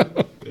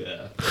hand.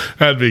 Yeah.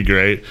 That'd be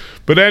great.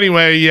 But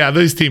anyway,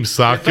 these teams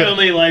suck. If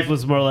only life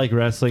was more like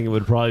wrestling, it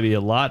would probably be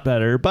a lot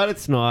better, but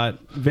it's not.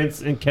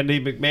 Vince and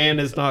Kennedy McMahon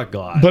is not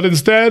God. But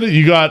instead,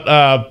 you got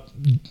not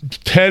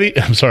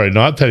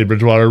Teddy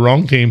Bridgewater,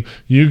 wrong team.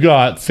 You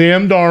got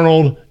Sam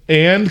Darnold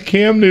and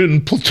Cam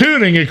Newton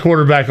platooning at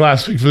quarterback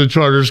last week for the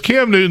Chargers.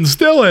 Cam Newton's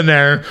still in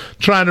there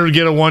trying to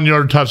get a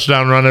 1-yard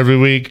touchdown run every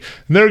week.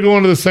 And they're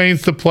going to the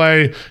Saints to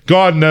play.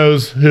 God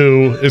knows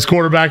who is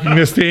quarterbacking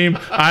this team.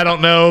 I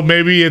don't know.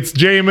 Maybe it's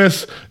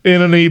Jameis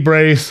in a knee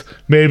brace.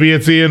 Maybe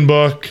it's Ian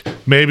Book.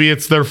 Maybe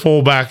it's their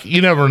fullback.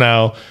 You never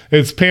know.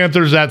 It's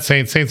Panthers at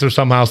Saints. Saints are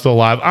somehow still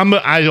alive.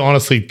 I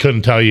honestly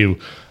couldn't tell you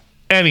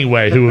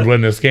anyway who would win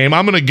this game.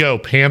 I'm going to go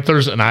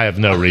Panthers, and I have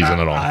no reason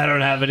at all. I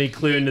don't have any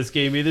clue in this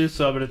game either,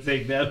 so I'm going to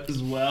take them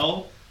as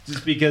well,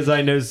 just because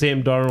I know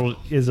Sam Darnold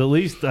is at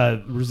least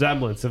a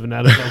resemblance of an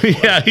NFL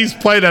quarterback. Yeah, he's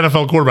played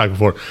NFL quarterback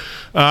before.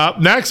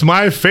 Next,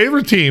 my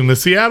favorite team, the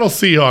Seattle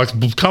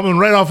Seahawks, coming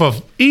right off a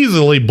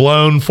easily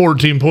blown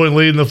 14-point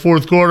lead in the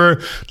fourth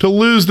quarter to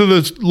lose to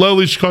the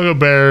lowly Chicago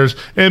Bears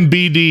and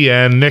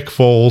BDN, Nick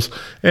Foles.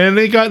 And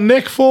they got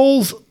Nick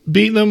Foles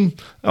beating them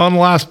on the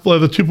last play,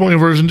 the 2-point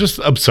conversion. Just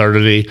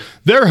absurdity.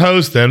 They're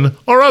hosting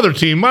our other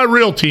team, my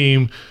real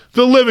team,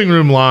 the Living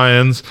Room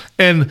Lions.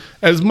 And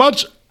as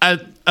much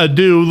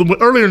ado,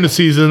 earlier in the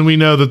season, we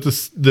know that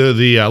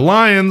the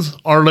Lions,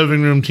 our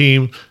Living Room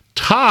team,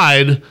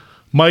 tied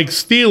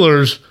Mike's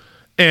Steelers,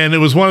 and it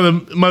was one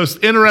of the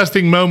most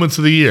interesting moments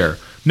of the year.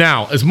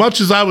 Now, as much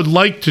as I would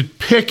like to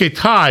pick a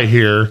tie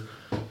here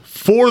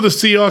for the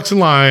Seahawks and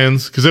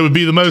Lions, because it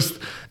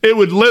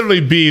would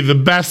literally be the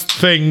best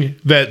thing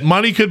that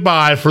money could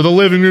buy for the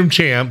Living Room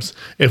champs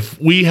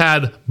if we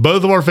had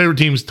both of our favorite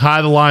teams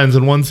tie the Lions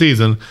in one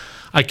season.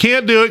 I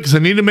can't do it because I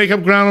need to make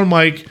up ground on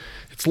Mike.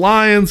 It's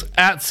Lions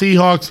at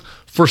Seahawks.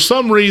 For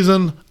some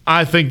reason,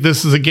 I think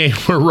this is a game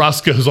where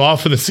Russ goes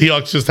off and the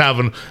Seahawks just have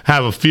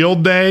a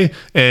field day,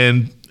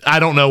 and I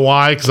don't know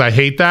why, because I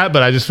hate that,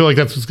 but I just feel like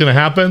that's what's going to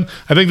happen.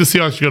 I think the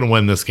Seahawks are going to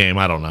win this game.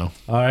 I don't know.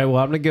 All right, well,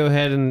 I'm going to go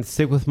ahead and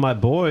stick with my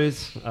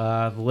boys,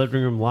 the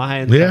Living Room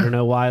Lions. Yeah. I don't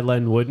know why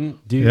Len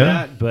wouldn't do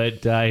that,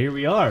 but here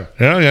we are.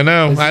 Yeah, I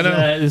know.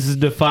 This is a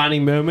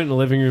defining moment in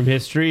Living Room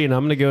history, and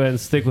I'm going to go ahead and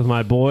stick with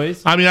my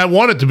boys. I mean, I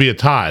want it to be a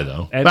tie,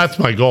 though. That's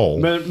my goal.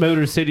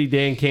 Motor City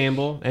Dan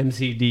Campbell,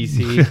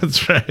 MCDC.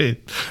 That's right.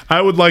 I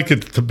would like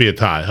it to be a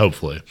tie,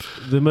 hopefully.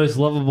 The most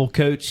lovable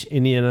coach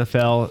in the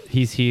NFL.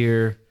 He's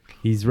here.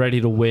 He's ready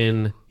to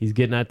win. He's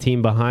getting that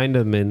team behind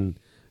him, and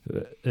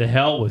the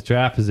hell with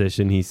draft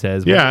position, he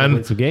says. And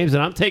win some games,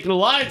 and I'm taking the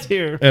Lions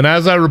here. And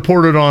as I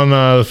reported on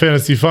the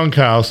Fantasy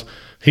Funkhouse,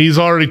 he's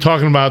already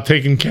talking about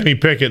taking Kenny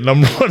Pickett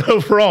number 1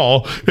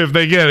 overall if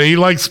they get it. He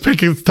likes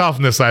Pickett's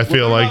toughness, I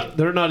feel like.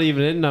 They're not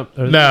even in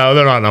number. No,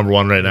 they're not number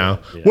 1 right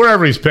now. Yeah.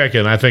 Wherever he's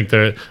picking, I think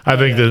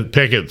that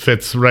Pickett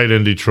fits right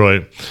in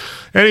Detroit.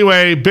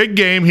 Anyway, big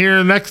game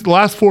here.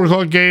 Last 4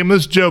 o'clock game.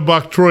 This is Joe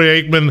Buck, Troy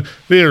Aikman.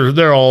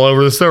 They're all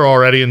over this. They're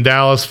already in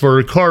Dallas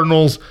for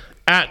Cardinals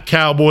at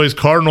Cowboys.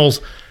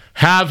 Cardinals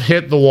have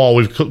hit the wall.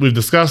 We've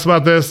discussed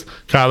about this.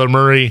 Kyler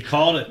Murray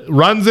called it.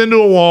 Runs into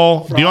a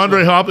wall.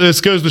 DeAndre Hopkins.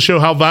 This goes to show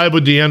how valuable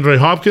DeAndre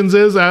Hopkins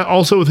is.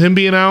 Also, with him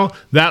being out,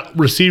 that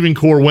receiving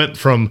core went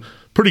from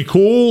pretty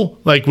cool,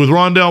 like with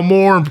Rondale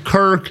Moore,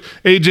 Kirk,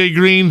 AJ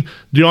Green,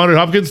 DeAndre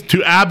Hopkins,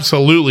 to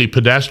absolutely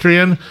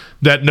pedestrian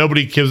that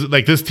nobody gives.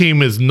 Like, this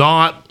team has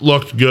not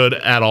looked good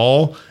at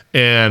all,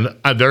 and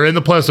they're in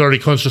the playoffs. They already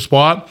clinched a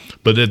spot,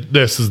 but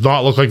this does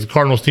not look like the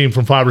Cardinals team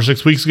from 5 or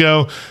 6 weeks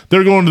ago.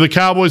 They're going to the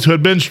Cowboys, who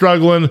had been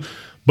struggling,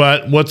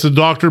 but what's the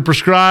doctor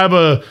prescribe?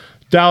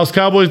 Dallas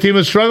Cowboys team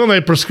is struggling.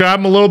 They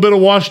prescribed them a little bit of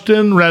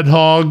Washington Red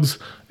Hogs,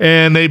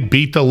 and they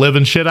beat the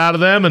living shit out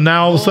of them. And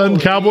now all of a sudden,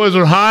 Cowboys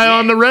are high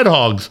on the Red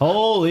Hogs.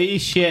 Holy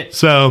shit!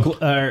 So,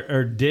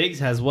 our Diggs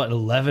has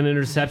 11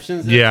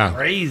 interceptions? That's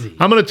crazy.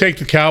 I'm going to take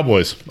the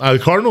Cowboys. The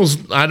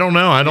Cardinals, I don't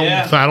know. I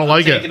don't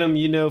like it. Taking them,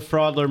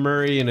 Fraudler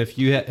Murray, and if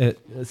you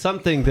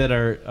something that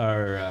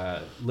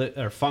our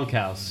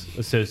Funkhouse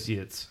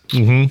associates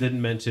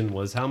didn't mention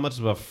was how much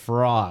of a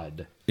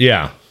fraud.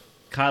 Yeah.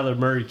 Kyler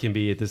Murray can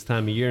be at this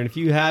time of year, and if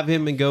you have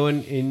him and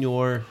going in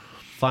your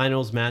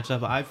finals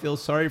matchup, I feel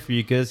sorry for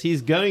you because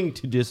he's going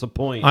to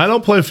disappoint. I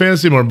don't play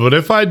fantasy anymore, but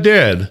if I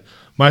did,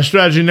 my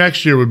strategy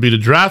next year would be to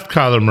draft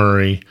Kyler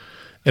Murray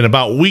and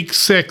about week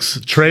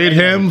 6 trade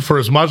him for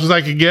as much as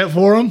I could get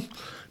for him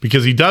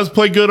because he does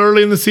play good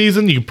early in the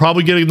season. You could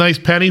probably get a nice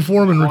penny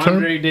for him in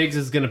return. Quandre Diggs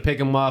is going to pick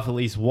him off at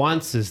least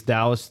once. This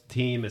Dallas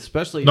team,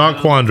 especially not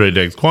Quandre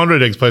Diggs. Quandre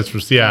Diggs plays for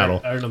Seattle.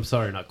 I'm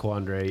sorry, not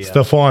Quandre. Yeah.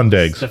 Stephon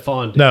Diggs.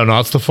 No,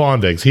 not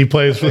Stephon Diggs. He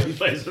plays for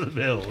the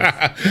Bills.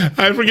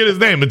 I forget his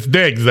name. It's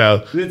Diggs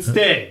though. It's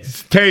Diggs.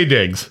 It's Tay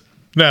Diggs.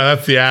 No,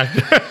 that's the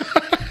actor.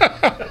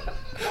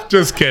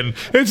 Just kidding.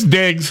 It's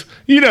Diggs.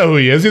 You know who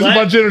he is. He has a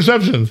bunch of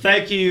interceptions.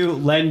 Thank you,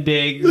 Len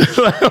Diggs.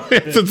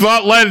 It's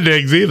not Len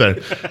Diggs either.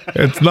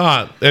 It's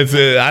not. It's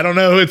I don't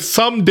know. It's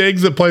some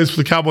Diggs that plays for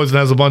the Cowboys and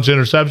has a bunch of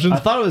interceptions. I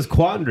thought it was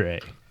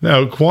Quandre.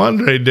 No,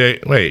 Quandre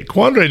Diggs. Wait,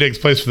 Quandre Diggs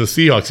plays for the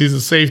Seahawks. He's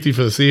a safety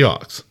for the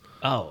Seahawks.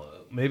 Oh,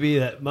 maybe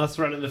that must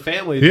run in the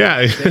family.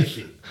 Yeah.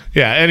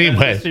 Yeah,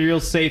 anyway. It's a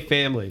real safe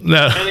family.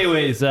 No.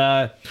 Anyways,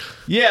 I'm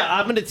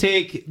going to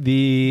take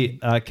the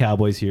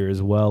Cowboys here as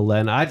well,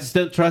 Len. I just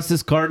don't trust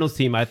this Cardinals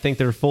team. I think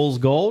they're fool's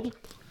gold.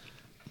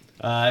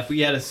 If we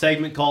had a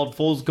segment called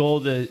Fool's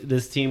Gold,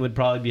 this team would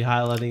probably be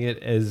highlighting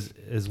it as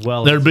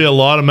well. There'd be a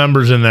lot of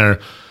members in there.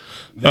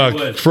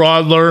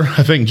 Fraudler.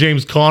 I think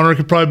James Conner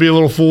could probably be a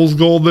little fool's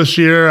gold this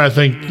year. I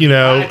think,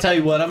 I tell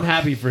you what, I'm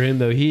happy for him,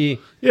 though.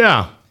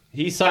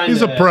 He signed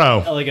he's a pro.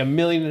 Like $1.5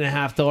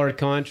 million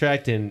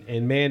contract,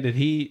 and man, did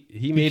he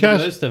made the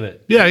most of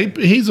it. Yeah,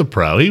 he's a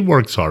pro. He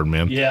works hard,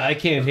 man. Yeah, I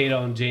can't hate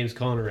on James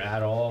Conner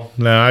at all.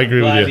 No, I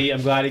agree with you.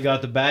 I'm glad he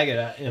got the bag.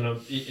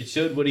 It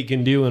showed what he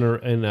can do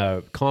in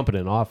a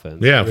competent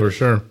offense. Yeah, for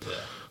sure. Yeah.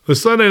 The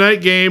Sunday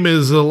night game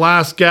is the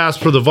last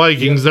gasp for the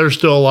Vikings. Yep. They're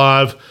still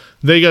alive.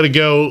 They got to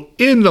go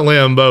into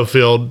Lambeau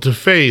Field to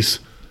face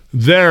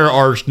their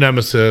arch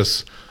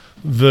nemesis,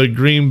 the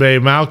Green Bay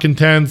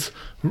Malcontents.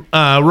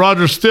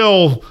 Roger's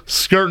still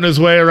skirting his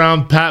way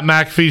around Pat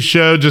McAfee's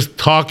show, just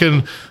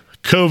talking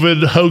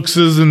COVID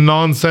hoaxes and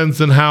nonsense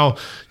and how,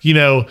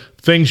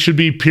 things should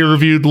be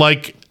peer-reviewed,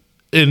 like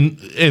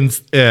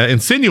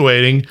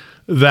insinuating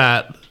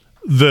that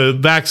the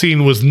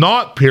vaccine was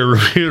not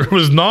peer-reviewed,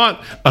 was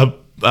not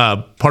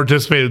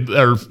participated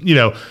or,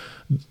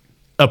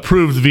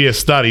 approved via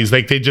studies.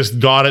 Like they just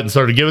got it and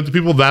started giving it to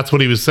people. That's what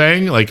he was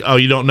saying. Like, oh,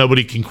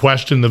 nobody can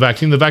question the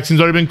vaccine. The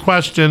vaccine's already been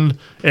questioned,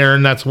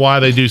 Aaron. That's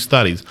why they do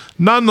studies.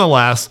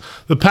 Nonetheless,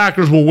 the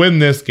Packers will win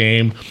this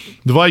game.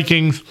 The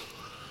Vikings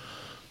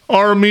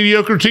are a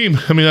mediocre team.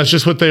 I mean, that's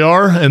just what they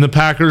are. And the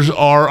Packers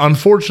are,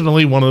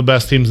 unfortunately, one of the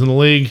best teams in the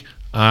league.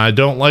 I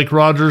don't like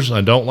Rodgers. I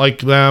don't like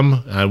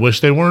them. I wish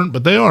they weren't,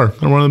 but they are.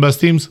 They're one of the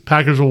best teams.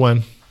 Packers will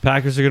win.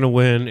 Packers are going to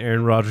win.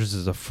 Aaron Rodgers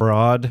is a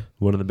fraud.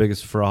 One of the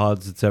biggest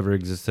frauds that's ever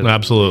existed.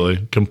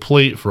 Absolutely.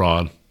 Complete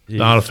fraud.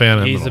 Not a fan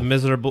of him. He's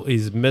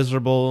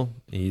miserable.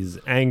 He's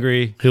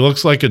angry. He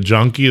looks like a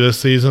junkie this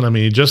season. I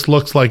mean, he just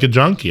looks like a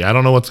junkie. I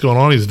don't know what's going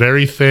on. He's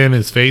very thin.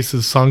 His face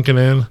is sunken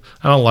in.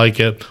 I don't like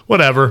it.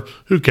 Whatever.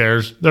 Who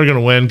cares? They're going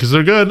to win because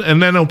they're good. And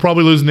then he'll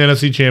probably lose in the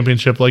NFC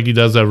Championship like he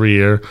does every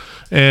year.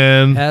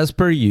 And as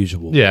per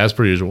usual. Yeah, as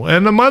per usual.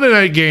 And the Monday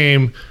night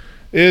game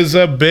is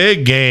a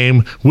big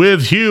game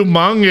with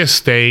humongous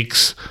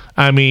stakes.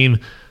 I mean,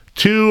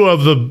 two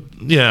of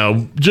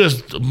the,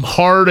 just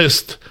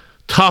hardest,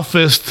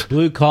 toughest,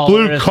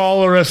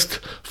 blue-collarist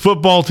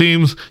football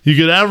teams you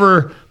could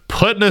ever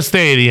put in a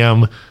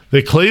stadium,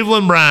 the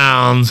Cleveland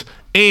Browns,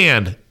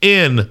 and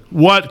in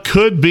what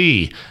could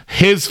be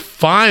his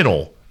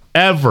final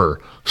ever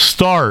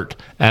start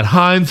at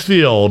Heinz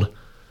Field,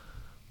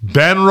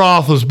 Ben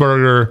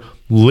Roethlisberger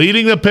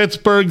leading the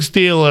Pittsburgh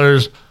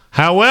Steelers.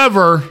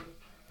 However,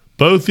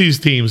 both these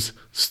teams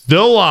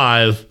still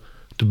alive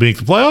to make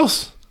the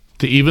playoffs,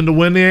 to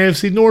win the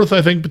AFC North.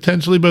 I think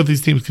potentially both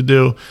these teams could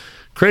do.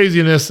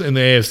 Craziness in the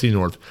AFC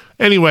North.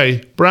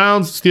 Anyway,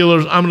 Browns,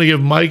 Steelers, I'm going to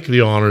give Mike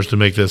the honors to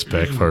make this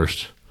pick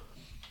first.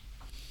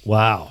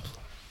 Wow.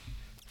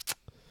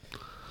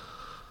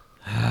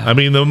 I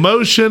mean, the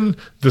emotion,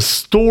 the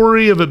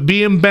story of it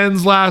being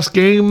Ben's last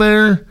game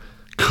there.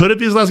 Could it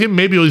be his last game?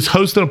 Maybe he's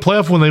hosting a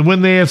playoff when they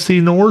win the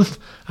AFC North.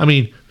 I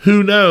mean,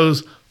 who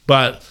knows?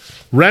 But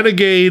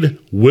Renegade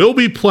will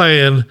be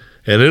playing,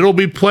 and it'll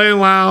be playing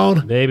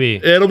loud. Maybe.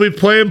 It'll be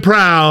playing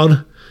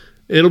proud.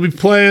 It'll be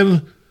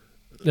playing.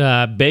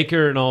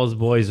 Baker and all his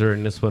boys are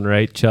in this one,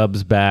 right?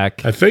 Chubb's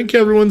back. I think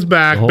everyone's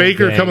back.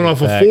 Baker coming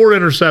off a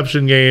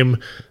 4-interception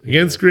game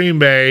against Green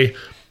Bay.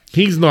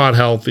 He's not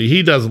healthy.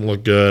 He doesn't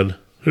look good.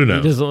 Who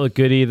knows? He doesn't look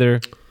good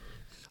either.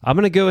 I'm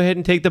going to go ahead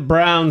and take the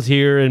Browns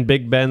here in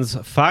Big Ben's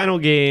final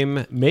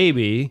game,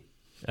 maybe,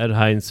 at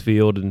Heinz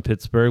Field in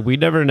Pittsburgh. We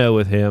never know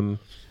with him.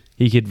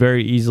 He could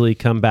very easily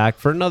come back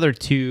for another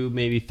 2,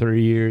 maybe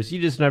 3 years.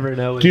 You just never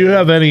know. Do you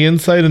have any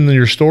insight into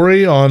your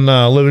story on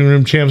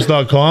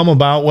livingroomchamps.com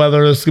about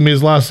whether this is going to be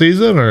his last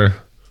season? Or?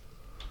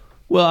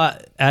 Well,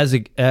 as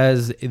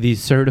the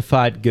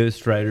certified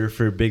ghostwriter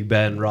for Big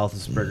Ben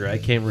Roethlisberger, I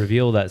can't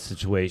reveal that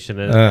situation.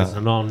 It's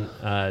a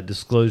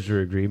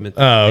non-disclosure agreement.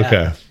 Oh,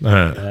 okay. All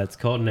right. It's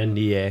called an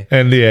NDA.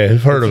 NDA,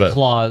 I've heard of it.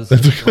 Clause.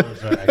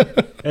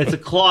 It's a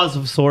clause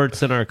of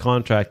sorts in our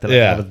contract that I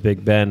have with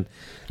Big Ben.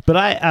 But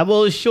I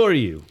will assure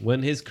you,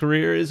 when his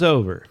career is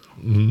over,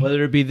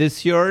 whether it be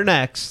this year or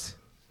next,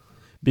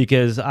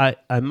 because I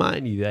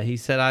mind you that he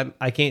said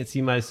I can't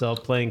see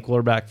myself playing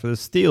quarterback for the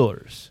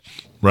Steelers.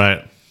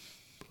 Right.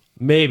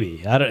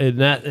 Maybe.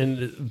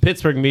 And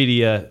Pittsburgh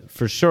media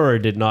for sure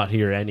did not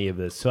hear any of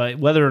this. So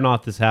whether or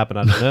not this happened,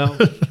 I don't know.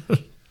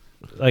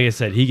 Like I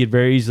said, he could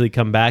very easily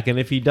come back, and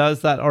if he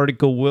does, that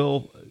article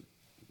will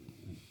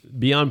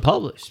be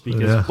unpublished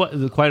because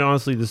quite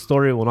honestly, the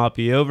story will not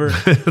be over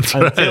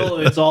until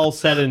it's all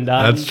said and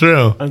done. That's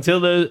true. Until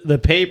the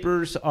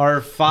papers are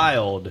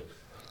filed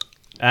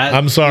at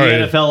I'm sorry.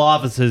 the NFL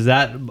offices,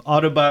 that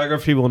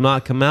autobiography will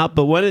not come out.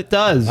 But when it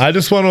does, I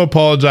just want to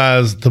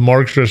apologize to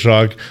Mark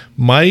Strishock.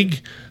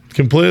 Mike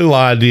completely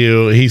lied to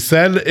you. He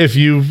said if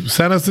you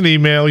sent us an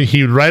email,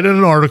 he would write in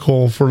an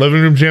article for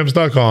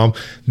livingroomchamps.com.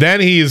 Then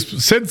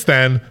he's since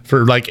then,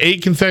 for like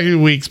 8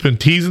 consecutive weeks, been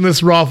teasing this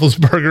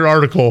Roethlisberger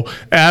article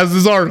as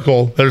his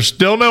article. There's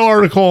still no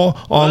article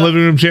on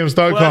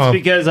livingroomchamps.com. Well, that's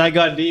because I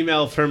got an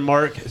email from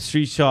Mark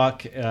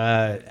Strishock.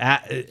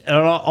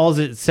 All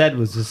it said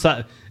was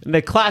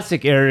the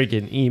classic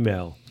arrogant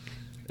email.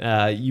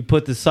 You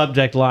put the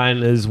subject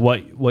line as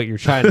what you're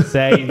trying to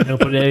say. You don't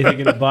put anything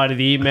in the body of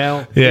the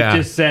email. Yeah. It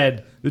just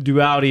said the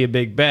duality of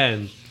Big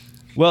Ben.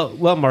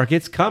 Well, Mark,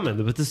 it's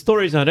coming, but the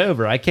story's not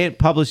over. I can't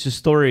publish a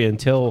story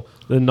until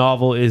the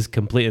novel is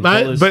complete.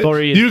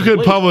 You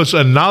could publish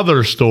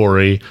another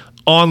story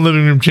on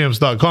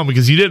livingroomchamps.com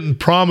because you didn't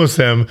promise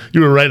him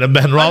you were writing a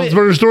Ben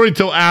Roethlisberger story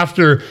until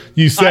after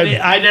you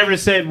said. I never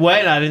said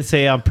when. I didn't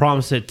say I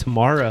promise it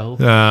tomorrow.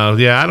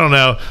 I don't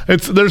know.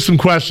 There's some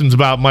questions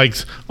about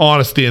Mike's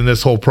honesty in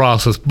this whole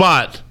process,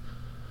 but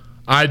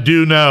I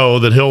do know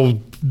that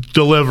he'll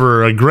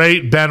deliver a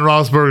great Ben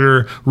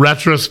Roethlisberger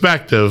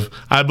retrospective.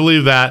 I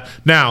believe that.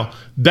 Now,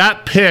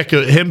 that pick,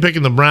 him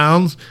picking the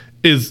Browns,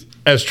 is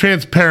as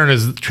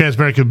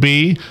transparent could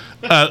be.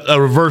 A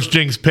reverse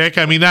jinx pick.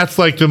 I mean, that's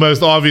like the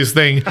most obvious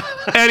thing.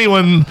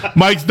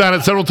 Mike's done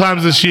it several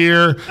times this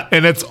year,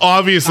 and it's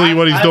obviously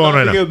what he's doing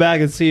right now. Go back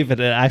and see if it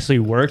actually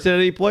worked at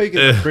any point,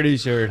 because I'm pretty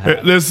sure it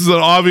has. This is an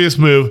obvious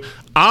move.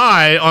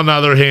 I, on the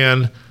other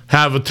hand,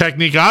 have a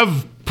technique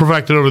I've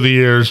perfected over the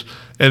years,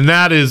 and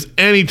that is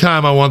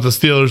anytime I want the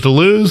Steelers to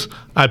lose,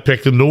 I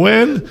pick them to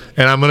win,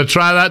 and I'm going to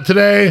try that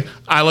today.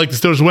 I like the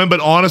Steelers to win, but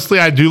honestly,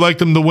 I do like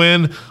them to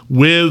win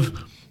with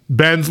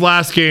Ben's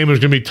last game. There's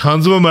going to be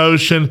tons of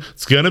emotion.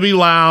 It's going to be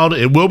loud.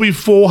 It will be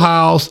full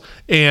house.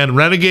 And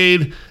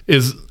Renegade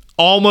is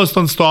almost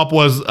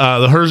unstoppable, as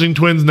the Herzing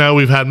twins know.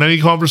 We've had many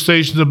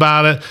conversations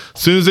about it.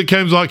 As soon as it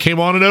came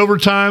on in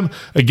overtime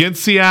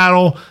against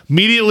Seattle,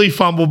 immediately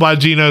fumbled by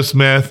Geno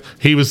Smith.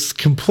 He was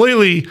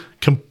completely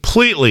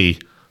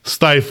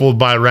stifled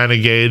by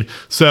Renegade.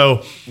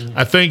 So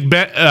I think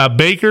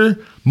Baker,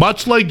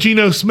 much like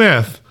Geno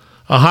Smith,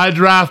 a high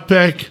draft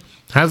pick,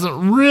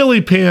 hasn't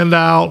really panned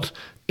out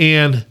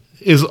and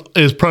is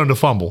prone to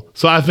fumble.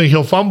 So I think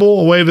he'll fumble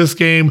away this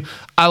game.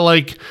 I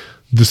like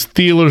the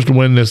Steelers to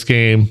win this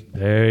game.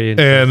 Very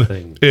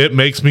interesting. And it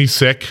makes me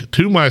sick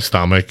to my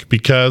stomach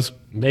because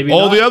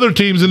the other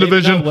teams in the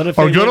division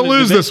are going to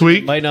lose this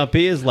week. It might not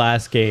be his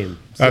last game.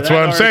 So that's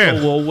what I'm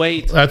saying. We'll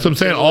wait. That's what I'm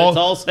saying. It's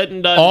all said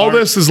and done. All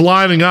this is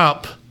lining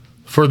up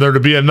for there to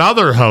be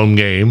another home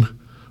game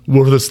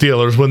with the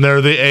Steelers when they're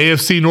the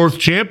AFC North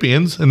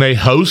champions and they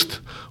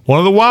host one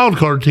of the wild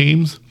card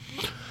teams.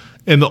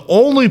 And the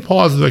only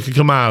positive that could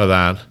come out of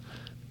that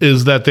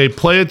is that they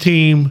play a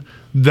team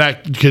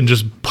that can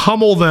just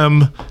pummel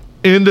them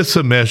into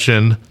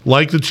submission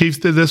like the Chiefs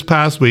did this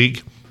past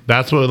week.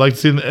 That's what I'd like to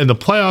see in the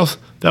playoffs.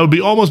 That would be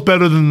almost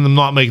better than them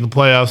not making the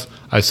playoffs.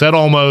 I said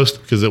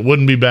almost because it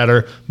wouldn't be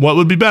better. What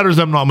would be better is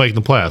them not making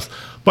the playoffs.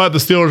 But the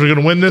Steelers are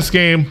going to win this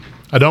game.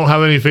 I don't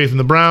have any faith in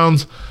the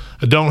Browns.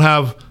 I don't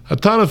have a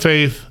ton of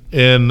faith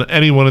in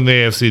anyone in the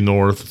AFC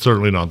North,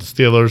 certainly not the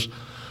Steelers.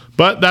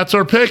 But that's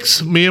our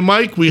picks. Me and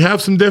Mike, we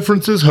have some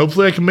differences.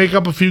 Hopefully I can make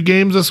up a few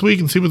games this week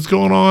and see what's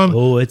going on.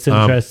 Oh, it's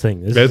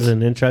interesting. This is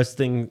an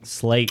interesting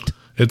slate.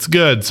 It's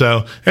good.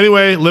 So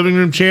anyway, Living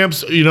Room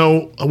Champs, you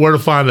know where to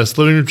find us.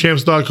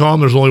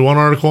 livingroomchamps.com. There's only one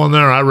article on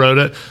there. I wrote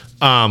it.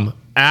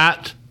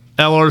 At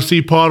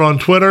LRC Pod on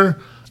Twitter.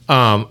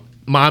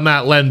 I'm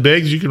at Len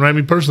Biggs. You can write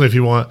me personally if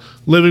you want.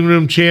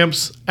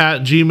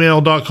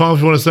 livingroomchamps@gmail.com if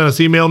you want to send us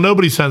email.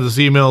 Nobody sends us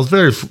emails.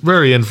 Very,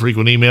 very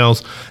infrequent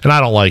emails, and I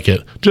don't like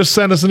it. Just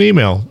send us an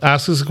email.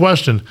 Ask us a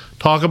question.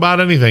 Talk about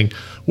anything.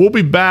 We'll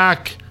be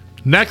back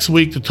next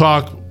week to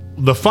talk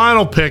the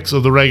final picks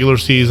of the regular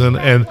season,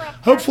 and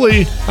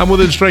hopefully I'm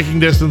within striking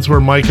distance where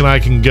Mike and I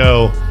can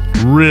go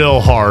real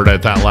hard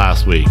at that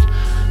last week.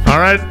 All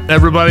right,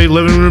 everybody,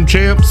 Living Room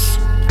Champs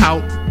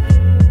out.